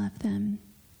 I love them.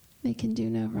 They can do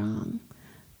no wrong.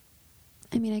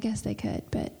 I mean, I guess they could,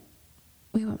 but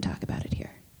we won't talk about it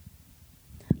here.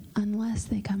 Unless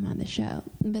they come on the show,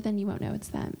 but then you won't know it's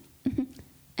them.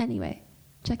 Anyway,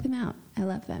 check them out. I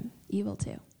love them. You will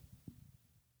too.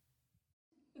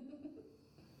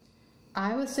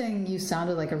 I was saying you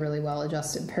sounded like a really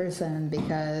well-adjusted person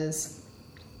because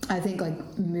I think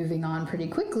like moving on pretty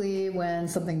quickly when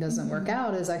something doesn't work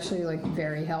out is actually like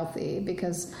very healthy,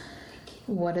 because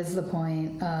what is the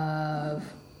point of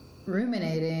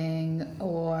ruminating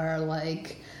or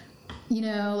like, you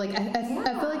know, like I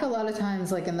feel like a lot of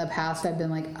times like in the past I've been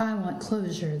like, I want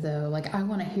closure though, like I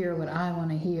want to hear what I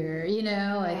want to hear, you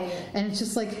know, like, and it's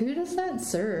just like, who does that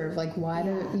serve? Like why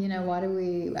do we,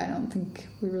 I don't think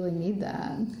we really need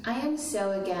that. I am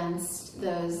so against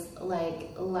those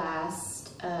like last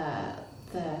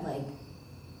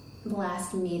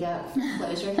meetup for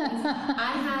closure things.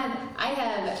 I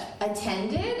have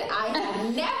attended. I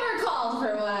have never called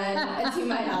for one, to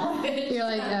my knowledge. You're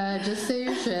like, just say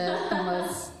your shit and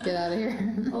let's get out of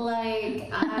here. Like,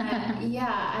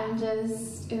 I'm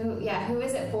just, who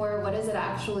is it for? What does it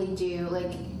actually do?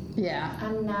 Like, yeah,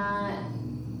 I'm not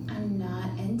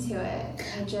into it.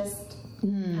 I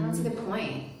don't see the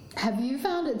point. Have you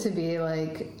found it to be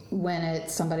like when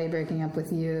it's somebody breaking up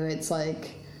with you, it's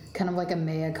like kind of like a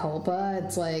mea culpa?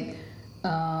 It's like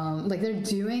they're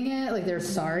doing it, like they're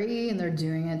sorry and they're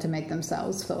doing it to make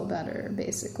themselves feel better,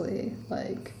 basically.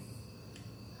 Like,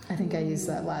 I think I used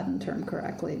that Latin term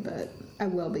correctly, but I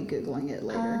will be Googling it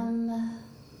later. I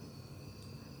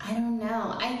don't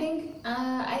know. I think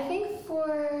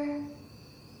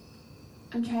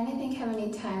I'm trying to think how many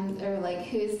times, or like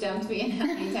who's dumped me and how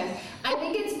many times. I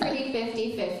think it's pretty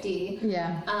 50-50.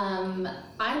 Yeah.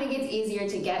 I think it's easier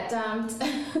to get dumped.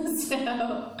 So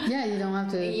yeah, you don't have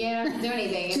to. You don't have to do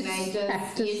anything, and I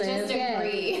just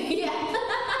agree. Yeah.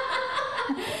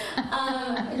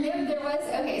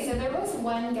 There was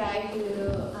one guy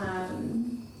who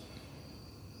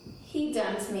he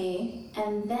dumped me,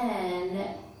 and then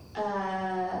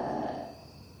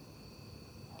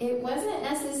it wasn't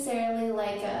necessarily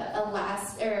like a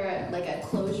last or like a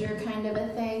closure kind of a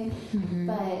thing,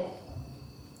 but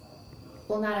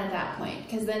well, not at that point,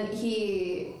 because then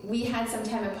we had some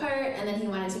time apart, and then he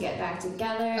wanted to get back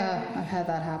together. I've had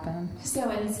that happen. So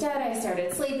instead, I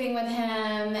started sleeping with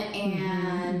him,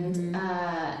 and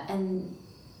I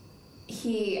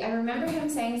remember him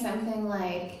saying something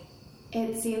like,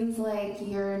 "It seems like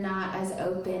you're not as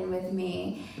open with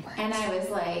me," and I was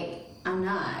like, I'm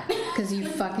not. Because you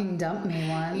fucking dumped me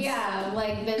once. Yeah,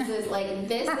 like this is what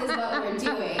we're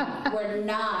doing. We're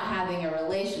not having a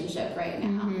relationship right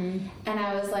now. And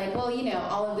I was like, well,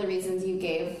 all of the reasons you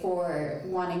gave for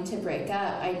wanting to break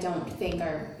up, I don't think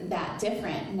are that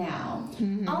different now.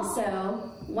 Also,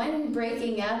 when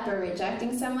breaking up or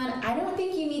rejecting someone, I don't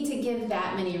think you need to give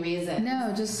that many reasons.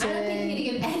 No, just say... I don't think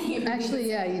you need to give any reasons. Actually,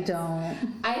 yeah, you don't.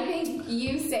 I think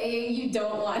you saying you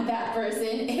don't want that person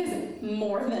is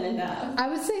more than enough. I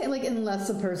would say, like, unless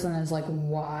the person is like,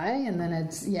 why? And then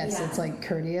it's like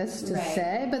courteous to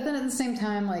say. But then at the same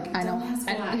time, like, don't ask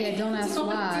why. Don't ask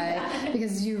why.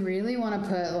 Because you really want to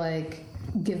put, like,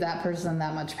 give that person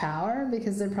that much power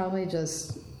because they're probably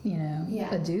just,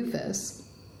 a doofus.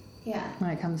 Yeah. When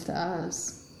it comes to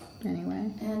us, anyway.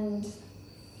 And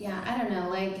I don't know,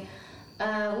 like,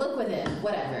 look within,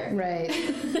 whatever. Right.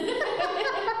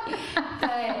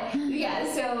 But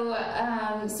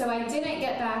so I didn't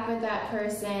get back with that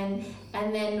person,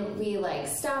 and then we like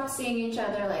stopped seeing each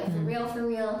other, like for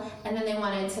real, and then they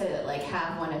wanted to like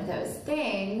have one of those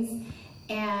things.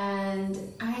 And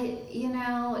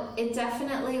it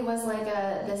definitely was like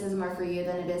this is more for you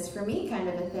than it is for me kind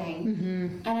of a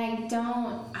thing. And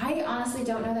I honestly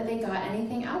don't know that they got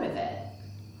anything out of it.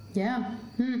 Yeah.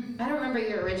 I don't remember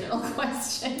your original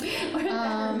question or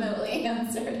that remotely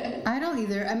answered it. I don't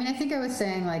either. I mean, I think I was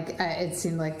saying, like, it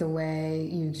seemed like the way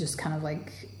you just kind of,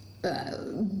 like,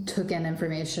 took in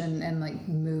information and, like,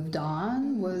 moved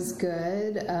on was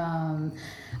good.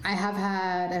 I've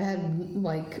had,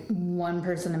 like, one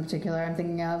person in particular I'm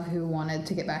thinking of who wanted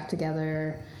to get back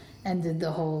together and did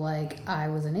the whole, like, I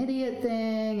was an idiot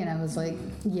thing, and I was like,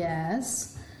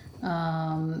 yes.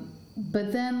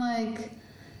 But then, like...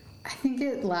 I think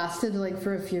it lasted like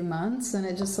for a few months, and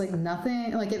it just like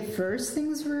nothing. Like at first,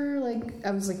 things were like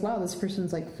I was like, "Wow, this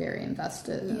person's like very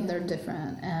invested. And they're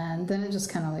different." And then it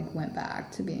just kind of like went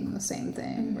back to being the same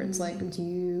thing, where it's like, "Do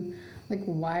you like?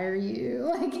 Why are you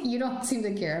like? You don't seem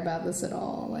to care about this at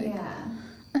all. Like,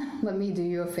 let me do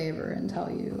you a favor and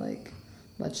tell you like,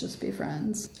 let's just be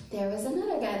friends." There was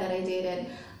another guy that I dated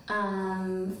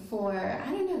for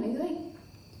I don't know, maybe like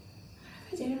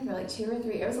I dated him for like 2 or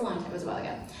 3. It was a long time. It was a while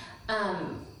ago.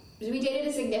 We dated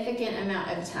a significant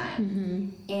amount of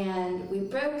time, and we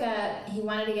broke up. He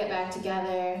wanted to get back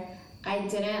together. I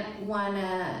didn't want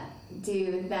to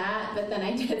do that, but then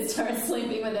I did start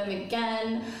sleeping with him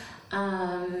again.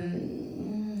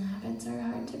 Habits are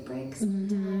hard to break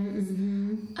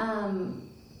sometimes.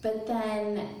 But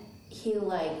then he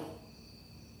like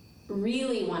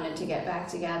really wanted to get back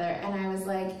together, and I was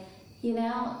like,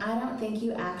 I don't think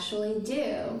you actually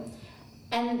do.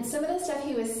 And some of the stuff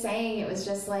he was saying, it was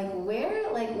just like, where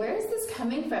is this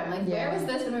coming from? Like, where was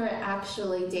this when we were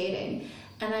actually dating?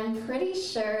 And I'm pretty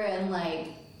sure in like,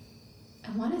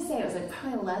 I want to say it was like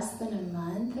probably less than a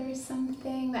month or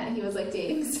something that he was like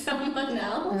dating someone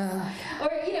else.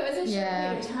 Or, it was a short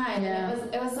period of time.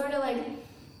 And it was sort of like,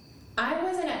 I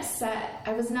wasn't upset.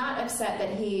 I was not upset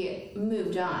that he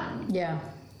moved on. Yeah.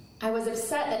 I was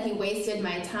upset that he wasted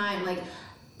my time, like,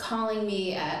 calling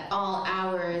me at all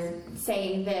hours,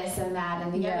 saying this and that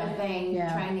and the other thing,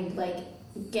 trying to, like,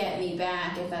 get me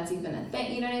back, if that's even a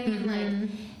thing, you know what I mean? Like,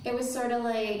 it was sort of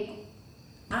like,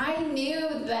 I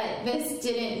knew that this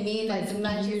didn't mean like, as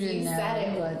much as you said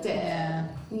it did. Yeah.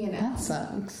 That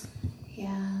sucks.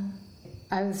 Yeah.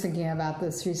 I was thinking about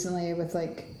this recently with,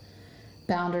 like,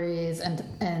 boundaries, and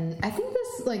I think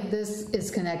this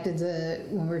is connected to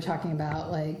when we were talking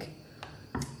about, like,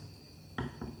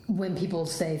 when people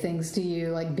say things to you,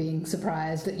 like being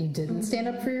surprised that you didn't stand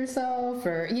up for yourself,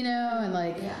 or and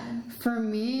like for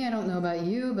me, I don't know about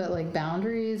you, but like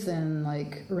boundaries and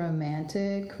like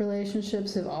romantic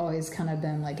relationships have always kind of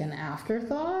been like an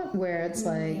afterthought, where it's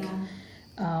like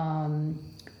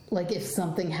if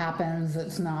something happens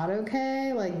that's not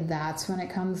okay, like that's when it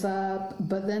comes up,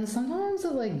 but then sometimes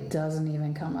it like doesn't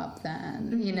even come up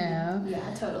then, Yeah,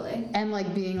 totally. And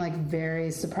like being like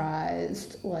very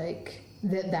surprised, like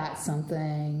that's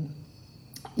something,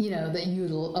 that you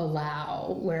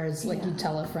allow, whereas like you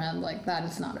tell a friend like that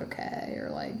is not okay,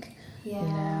 or like,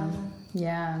 Yeah,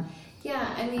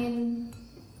 I mean,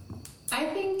 I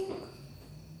think,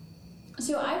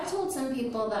 so I've told some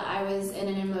people that I was in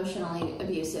an emotionally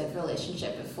abusive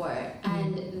relationship before,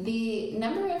 and the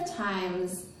number of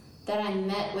times that I'm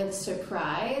met with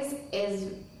surprise is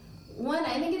one,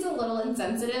 I think it's a little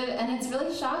insensitive, and it's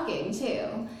really shocking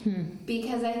too,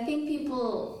 because I think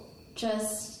people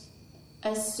just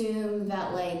assume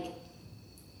that like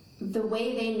the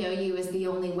way they know you is the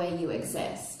only way you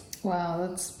exist. Wow,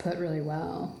 that's put really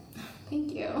well.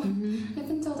 Thank you. I've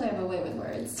been told I have a way with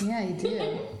words. Yeah, you do.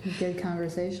 You're a good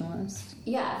conversationalist.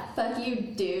 Yeah, fuck you,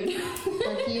 dude.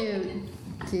 Fuck you,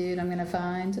 dude. I'm gonna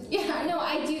find. Yeah, no,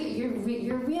 I do.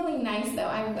 You're really nice, though.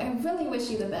 I really wish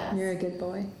you the best. You're a good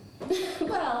boy.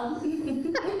 Well,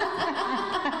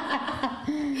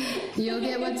 you'll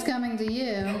get what's coming to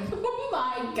you. Oh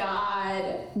my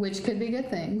god. Which could be good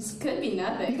things. Could be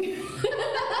nothing.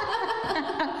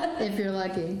 If you're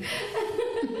lucky.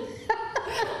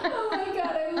 Oh my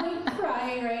god, I'm like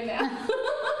crying right now.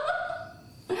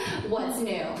 What's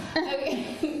new?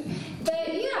 Okay.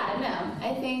 But yeah, no,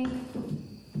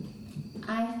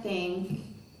 I think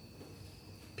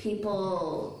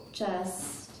people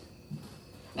just,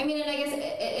 I mean, and I guess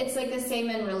it's like the same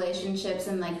in relationships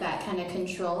and like that kind of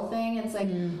control thing. It's like,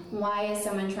 why is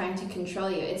someone trying to control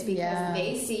you? It's because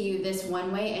they see you this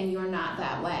one way and you're not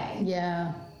that way.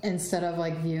 Yeah. Instead of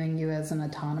like viewing you as an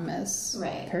autonomous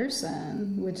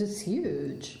person, which is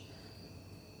huge.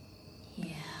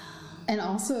 Yeah. And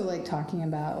also like talking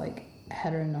about like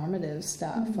heteronormative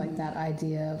stuff, like that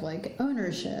idea of like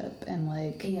ownership and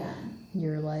like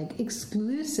you're like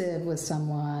exclusive with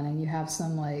someone and you have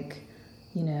some like,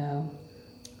 you know,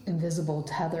 invisible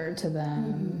tether to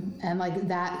them. And like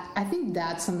that, I think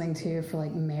that's something too for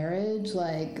like marriage,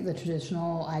 like the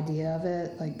traditional idea of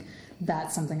it, like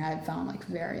that's something I've found like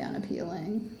very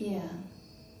unappealing. Yeah.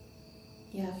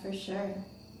 Yeah, for sure.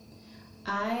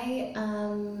 I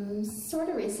sort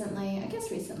of recently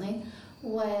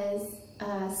was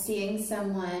seeing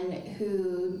someone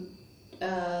who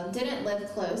didn't live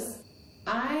close.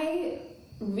 I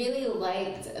really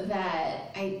liked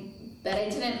that I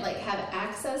didn't like have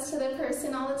access to the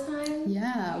person all the time.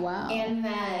 Yeah, wow. And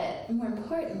that more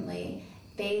importantly,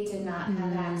 they did not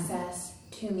have access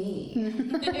to me.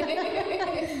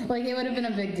 Like it would have been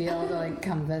a big deal to like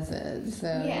come visit, so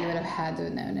you would have had to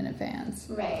have known in advance.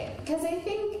 Right, because I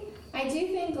do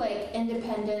think like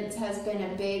independence has been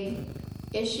a big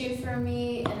issue for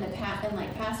me in the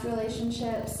past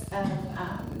relationships of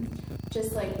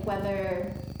just like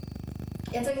whether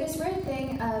it's like this weird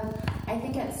thing of I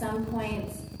think at some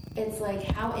points it's like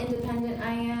how independent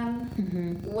I am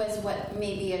was what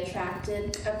maybe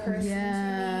attracted a person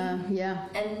to me. Yeah.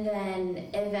 And then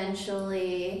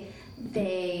eventually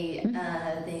they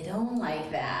don't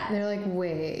like that. They're like,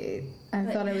 wait, I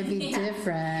thought it would be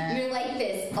different. You're like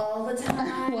this all the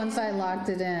time. Once I locked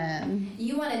it in.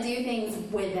 You want to do things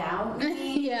without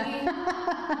me.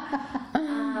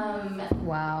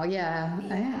 Wow. Yeah.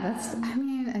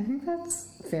 I think that's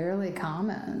fairly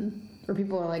common. Where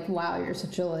people are like, wow, you're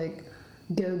such a like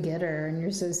go-getter and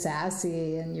you're so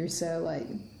sassy and you're so like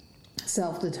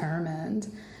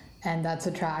self-determined and that's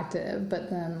attractive, but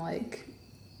then like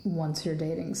once you're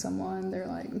dating someone they're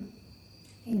like,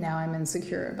 now I'm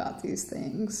insecure about these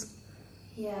things.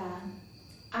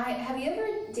 Have you ever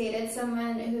dated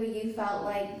someone who you felt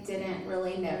like didn't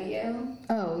really know you?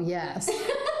 Oh yes.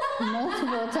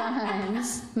 multiple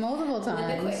times With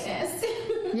the quickness.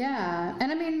 Yeah,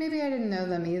 and I mean, maybe I didn't know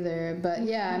them either, but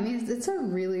yeah, I mean, it's a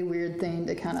really weird thing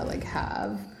to kind of like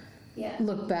have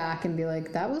look back and be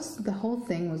like, the whole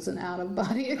thing was an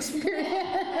out-of-body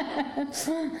experience.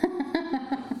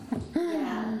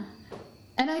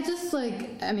 And I just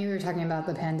like, I mean, we were talking about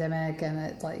the pandemic and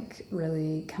it like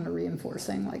really kind of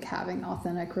reinforcing like having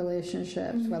authentic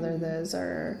relationships, whether those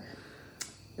are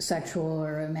sexual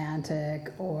or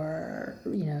romantic or,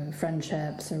 you know,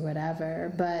 friendships or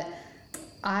whatever. But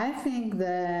I think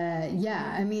that,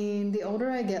 I mean, the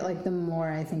older I get, like, the more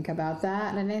I think about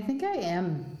that. And I think I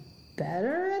am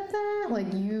better at that.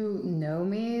 Like, you know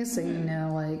me, so you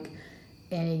know, like,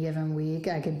 any given week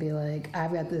I could be like,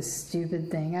 I've got this stupid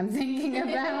thing I'm thinking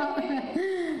about.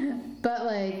 But,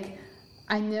 like,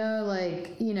 I know,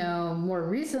 like, you know, more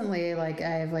recently, like,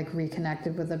 I've, like,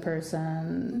 reconnected with a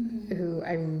person who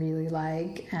I really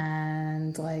like.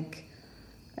 And, like,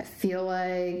 I feel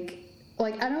like,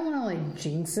 I don't want to, like,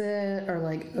 jinx it or,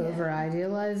 like,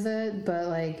 over-idealize it, but,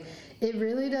 like, it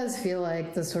really does feel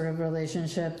like the sort of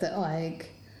relationship that, like,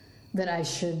 that I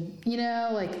should, you know,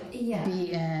 like,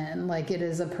 be in. Like, it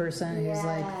is a person who's,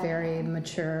 like, very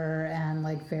mature and,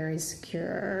 like, very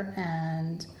secure,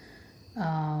 and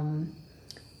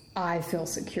I feel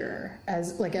secure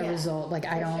as, like, a result. Like,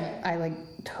 I, like,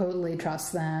 totally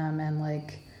trust them and,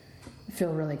 like,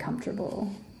 feel really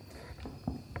comfortable.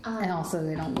 And also,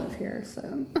 they don't live here,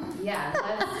 so. Yeah.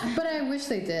 But I wish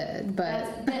they did. But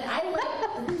I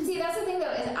See, that's the thing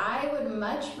though, is I would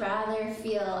much rather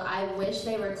feel I wish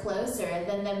they were closer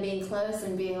than them being close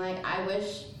and being like, I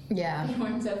wish Yeah. they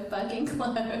weren't so fucking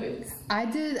close. I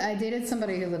dated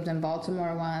somebody who lived in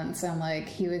Baltimore once, and like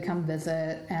he would come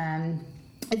visit, and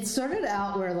it started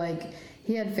out where like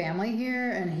he had family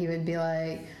here, and he would be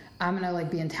like, I'm gonna like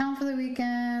be in town for the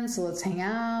weekend, so let's hang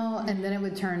out. And then it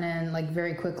would turn in like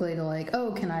very quickly to like,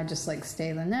 oh, can I just like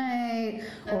stay the night?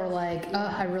 Or like,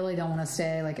 oh, I really don't want to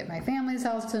stay like at my family's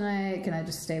house tonight. Can I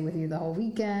just stay with you the whole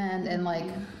weekend? And like,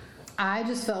 I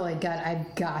just felt like, God,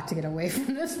 I've got to get away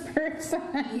from this person.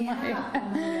 Yeah. Like, Oh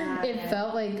my God. it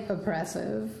felt like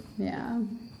oppressive. Yeah.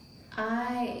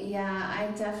 I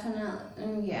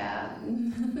definitely, yeah.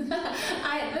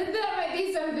 That might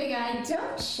be something I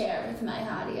don't share with my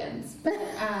audience, but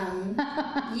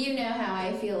you know how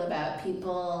I feel about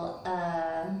people.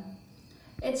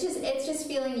 It's just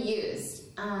feeling used.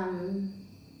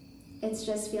 It's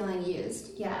just feeling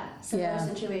used. Yeah. Similar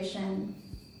situation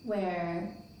where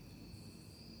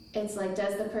it's like,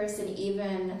 does the person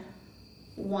even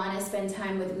want to spend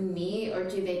time with me, or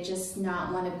do they just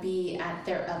not want to be at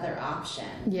their other option?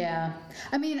 Yeah.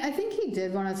 I mean, I think he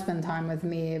did want to spend time with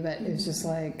me, but it was just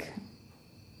like,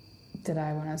 did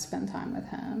I want to spend time with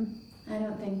him? I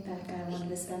don't think that guy wanted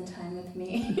to spend time with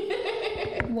me.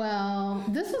 Well,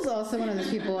 this is also one of those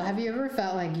people. Have you ever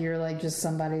felt like you're like just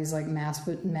somebody's like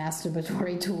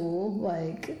masturbatory tool?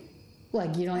 Like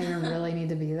you don't even really need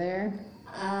to be there?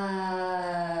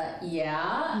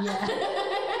 Yeah. Yeah.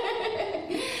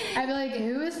 I'd be like,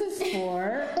 who is this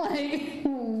for? Like,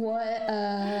 what?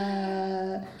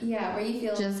 Yeah, where you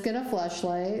feel Just get a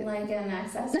fleshlight. like an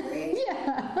accessory.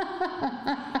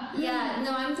 Yeah. Yeah,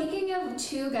 no, I'm thinking of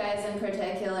two guys in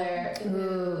particular.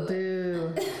 Ooh,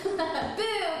 boo. Boo,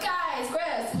 guys,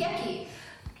 gross, yucky.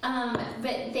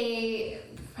 But they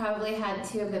probably had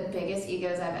two of the biggest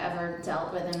egos I've ever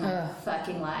dealt with in my Ugh.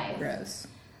 fucking life. Gross.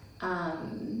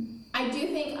 I do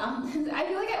think, I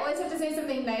feel like I always have to say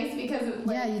something nice because of,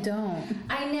 like, Yeah, you don't.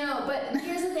 I know, but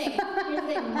here's the thing.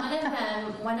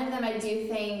 One of them I do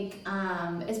think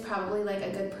is probably like a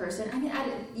good person. I mean, I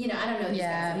don't know these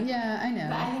guys anymore. Yeah, I know.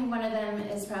 But I think one of them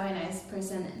is probably a nice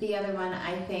person. The other one,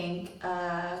 I think,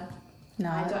 I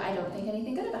don't think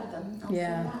anything good about them. I'll say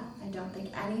that. I don't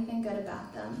think anything good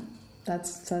about them. That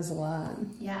says a lot.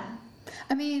 Yeah.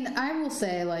 I mean, I will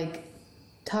say, like,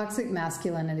 toxic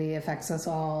masculinity affects us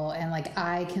all, and like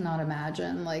I cannot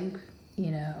imagine like, you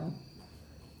know,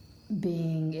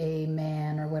 being a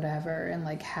man or whatever and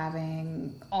like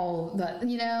having all that,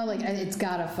 you know, like it's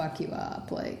gotta fuck you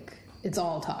up. Like it's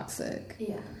all toxic.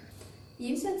 Yeah.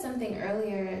 You said something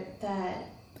earlier that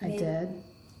I did.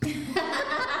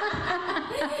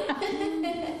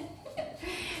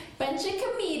 Bunch of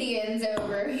comedians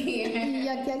over here.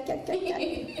 Yuck.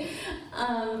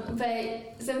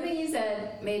 But something you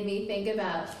said made me think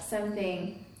about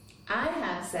something I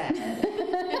have said.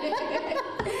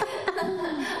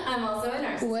 I'm also a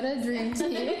narcissist. What a dream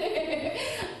team.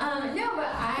 No, but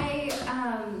I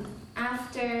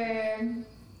after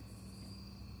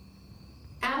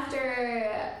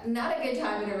not a good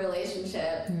time in a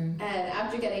relationship, and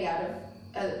after getting out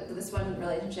of this one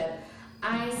relationship,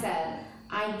 I said,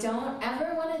 I don't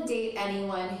ever want to date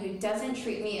anyone who doesn't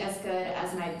treat me as good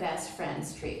as my best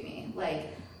friends treat me.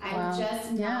 Like, I'm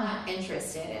just not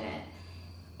interested in it.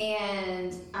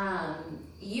 And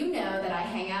you know that I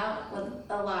hang out with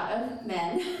a lot of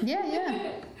men.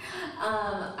 Yeah.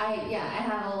 I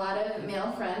have a lot of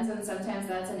male friends, and sometimes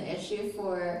that's an issue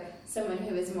for someone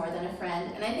who is more than a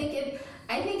friend. And I think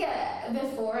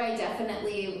before I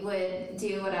definitely would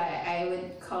do what I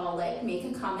would call like make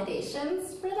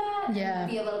accommodations for that. Yeah.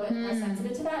 And be a little bit more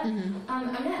sensitive to that.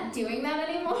 I'm not doing that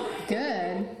anymore.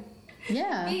 Good.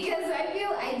 Yeah. Because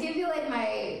I do feel like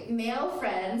my male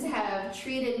friends have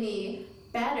treated me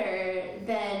better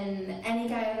than any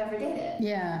guy I've ever dated.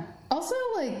 Yeah. Also,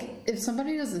 like, if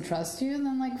somebody doesn't trust you,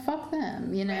 then, like, fuck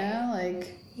them, you know? Right.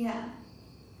 Like, Yeah.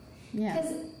 yeah.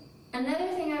 Because another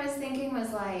thing I was thinking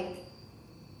was, like,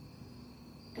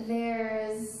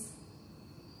 there's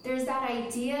that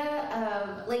idea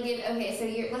of, like,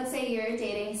 let's say you're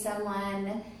dating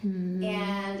someone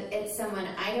and it's someone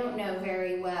I don't know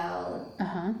very well.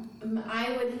 Uh-huh.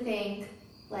 I would think,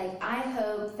 like, I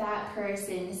hope that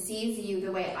person sees you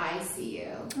the way I see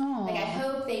you. Oh. Like, I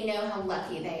hope they know how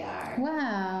lucky they are.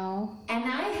 Wow. And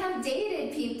I have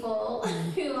dated people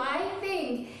who I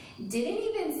think didn't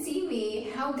even see me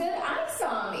how good I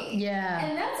saw me. Yeah.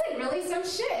 And that's like really some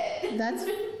shit. That's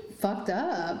fucked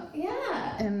up.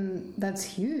 Yeah. And that's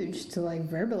huge to, like,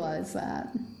 verbalize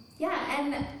that. Yeah,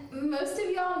 and most of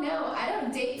y'all know I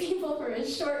don't date people for a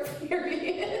short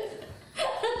period.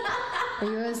 Are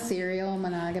you a serial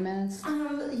monogamist?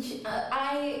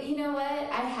 You know what?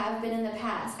 I have been in the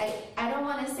past. I don't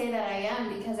want to say that I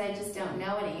am because I just don't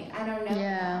know any. I don't know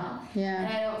now. Yeah. And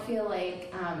I don't feel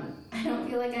like I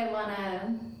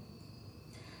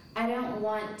don't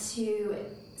want to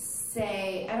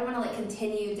say, I don't want to like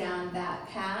continue down that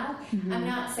path. Mm-hmm. I'm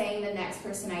not saying the next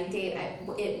person I date,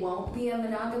 it won't be a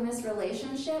monogamous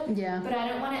relationship. Yeah. But I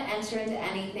don't want to enter into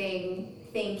anything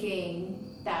thinking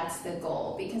that's the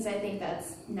goal, because I think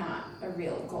that's not a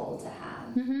real goal to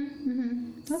have.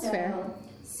 That's fair.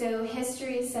 So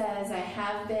history says I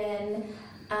have been,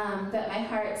 but my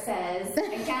heart says,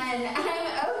 again,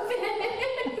 I'm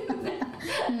open.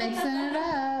 Mixing it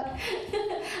up.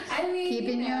 I mean,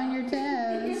 keeping you on your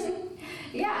toes.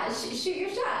 Yeah, shoot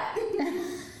your shot.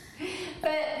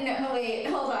 But no, wait,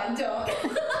 hold on, don't.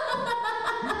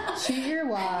 Shoot your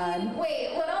wad.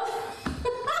 Wait, what else?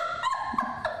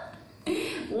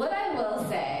 What I will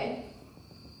say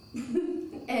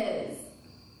is,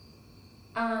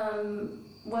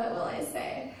 what will I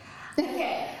say?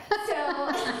 Okay,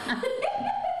 so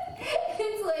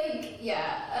it's like,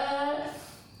 yeah,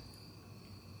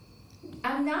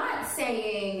 I'm not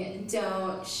saying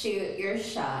don't shoot your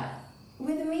shot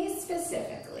with me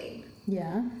specifically.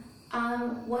 Yeah.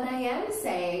 What I am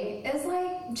saying is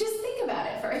like, just think about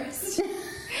it first.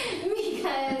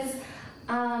 Because,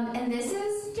 and this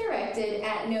is directed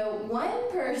at no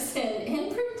one person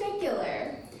in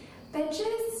particular, but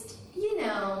just,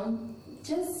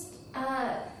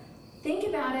 think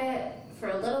about it for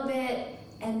a little bit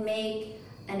and make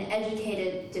an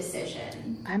educated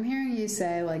decision. I'm hearing you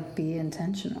say, like, be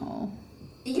intentional.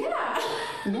 Yeah.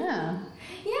 Yeah.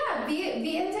 Yeah,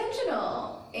 be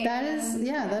intentional. That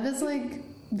is like,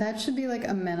 that should be like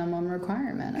a minimum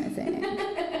requirement, I think.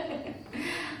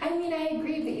 I mean, I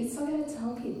agree, but you still gotta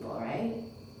tell people, right?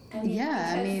 I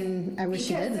wish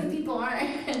you didn't. Because some people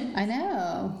aren't. I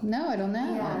know. No, I don't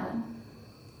know. Yeah.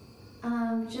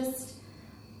 Just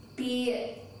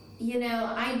be,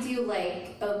 I do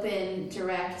like open,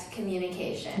 direct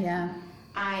communication. Yeah.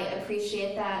 I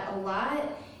appreciate that a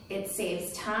lot. It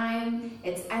saves time.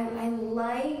 I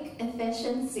like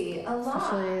efficiency a lot.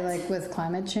 Especially like with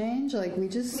climate change, like we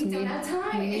don't have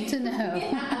time. We need to know.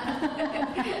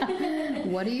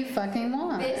 What do you fucking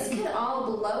want? This could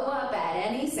all blow up at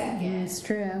any second. It's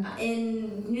true.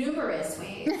 In numerous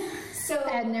ways. So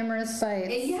at numerous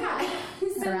sites. Yeah.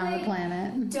 So around the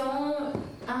planet. Don't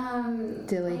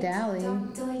dilly-dally.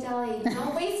 Don't dilly-dally.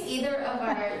 Don't waste either of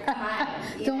our time.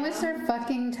 Don't waste our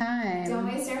fucking time. Don't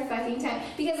waste our fucking time.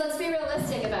 Because let's be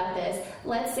realistic about this.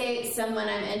 Let's say someone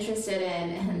I'm interested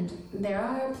in, and there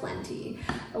are plenty.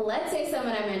 Let's say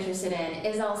someone I'm interested in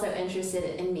is also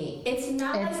interested in me. It's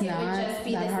not like it would just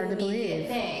be this immediate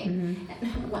thing.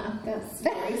 Mm-hmm. Wow, that's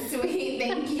very sweet.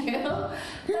 Thank you. But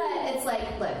it's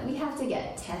like, look, we have to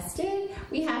get tested.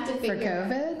 We have to figure...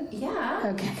 For COVID? Yeah.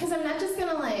 Okay. Because I'm not just going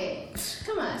to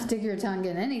come on. Stick your tongue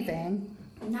in anything.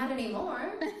 Not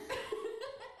anymore.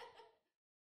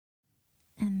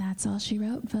 And that's all she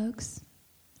wrote, folks.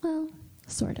 Well,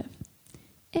 sort of.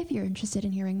 If you're interested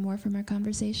in hearing more from our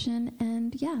conversation,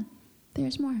 and yeah,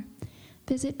 there's more,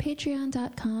 visit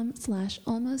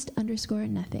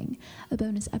patreon.com/almost_nothing. A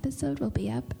bonus episode will be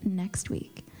up next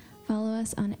week. Follow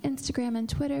us on Instagram and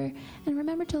Twitter, and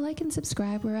remember to like and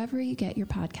subscribe wherever you get your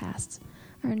podcasts.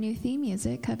 Our new theme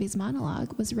music, Covey's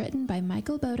Monologue, was written by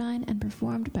Michael Bodine and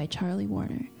performed by Charlie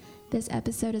Warner. This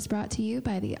episode is brought to you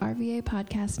by the RVA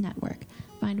Podcast Network.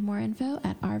 Find more info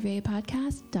at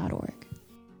rvapodcast.org.